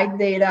have the right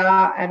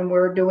data, and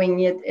we're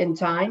doing it in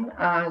time.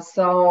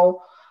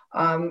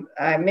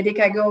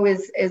 Medicago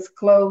is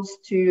close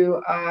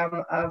to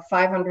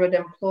 500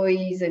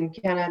 employees in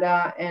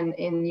Canada and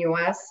in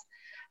US.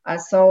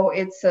 So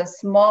it's a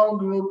small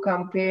group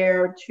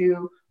compared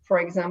to, for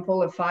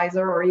example, a Pfizer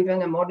or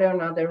even a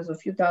Moderna. There's a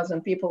few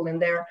thousand people in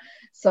there.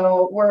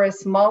 So we're a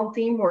small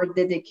team, we're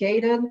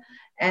dedicated,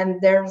 and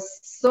there's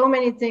so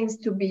many things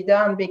to be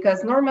done,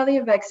 because normally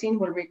a vaccine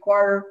will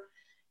require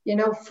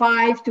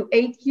 5 to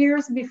 8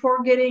 years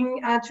before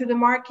getting to the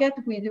market.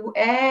 We do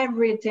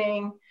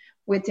everything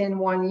within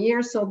 1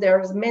 year. So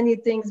there's many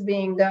things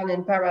being done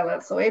in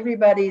parallel. So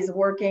everybody is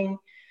working,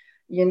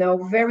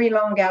 very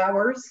long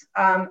hours,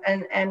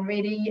 and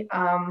really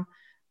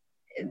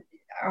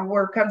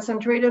we're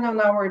concentrated on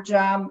our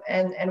job.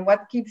 And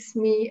what keeps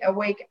me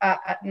awake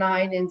at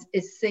night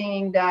is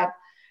seeing that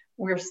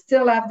we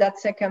still have that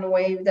second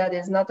wave that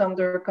is not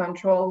under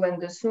control.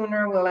 And the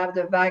sooner we'll have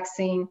the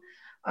vaccine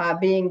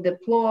being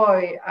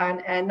deployed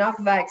and enough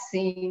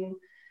vaccine,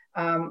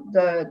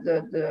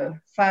 the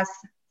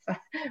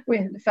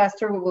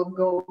faster we will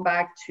go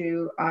back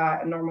to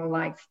normal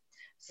life.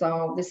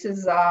 So this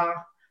is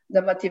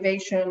the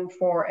motivation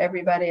for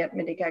everybody at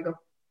Medicago.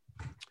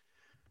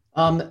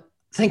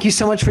 Thank you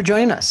so much for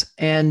joining us.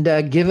 And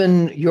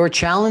given your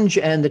challenge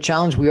and the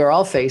challenge we are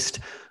all faced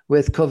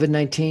with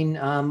COVID-19,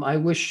 I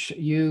wish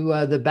you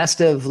the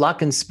best of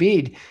luck and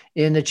speed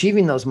in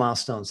achieving those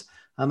milestones.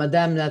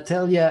 Madame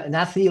Nathalie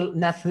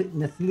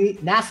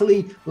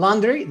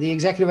Landry, the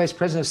Executive Vice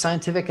President of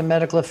Scientific and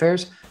Medical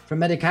Affairs for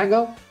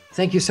Medicago,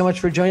 thank you so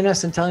much for joining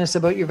us and telling us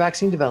about your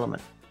vaccine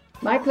development.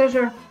 My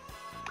pleasure.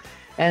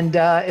 And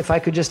if I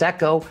could just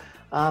echo,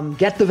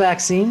 get the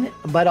vaccine,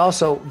 but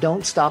also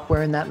don't stop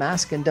wearing that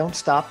mask and don't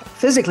stop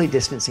physically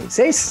distancing.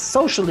 Stay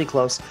socially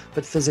close,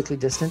 but physically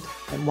distant,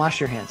 and wash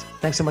your hands.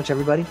 Thanks so much,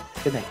 everybody.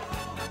 Good night.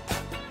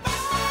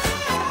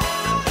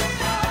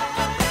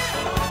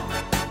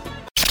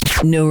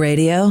 No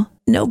radio?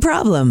 No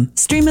problem.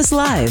 Stream us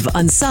live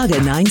on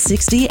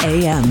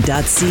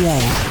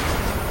saga960am.ca.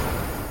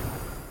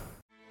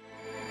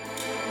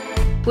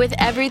 With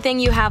everything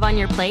you have on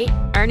your plate,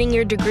 earning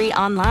your degree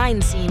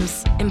online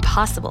seems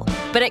impossible.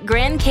 But at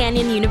Grand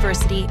Canyon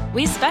University,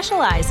 we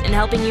specialize in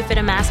helping you fit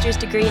a master's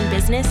degree in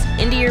business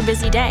into your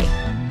busy day.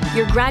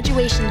 Your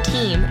graduation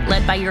team,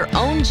 led by your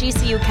own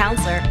GCU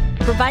counselor,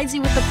 provides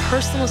you with the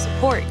personal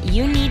support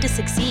you need to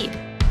succeed.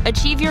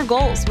 Achieve your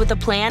goals with a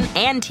plan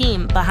and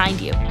team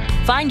behind you.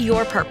 Find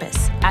your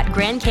purpose at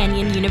Grand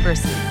Canyon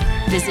University.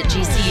 Visit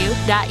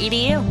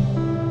gcu.edu.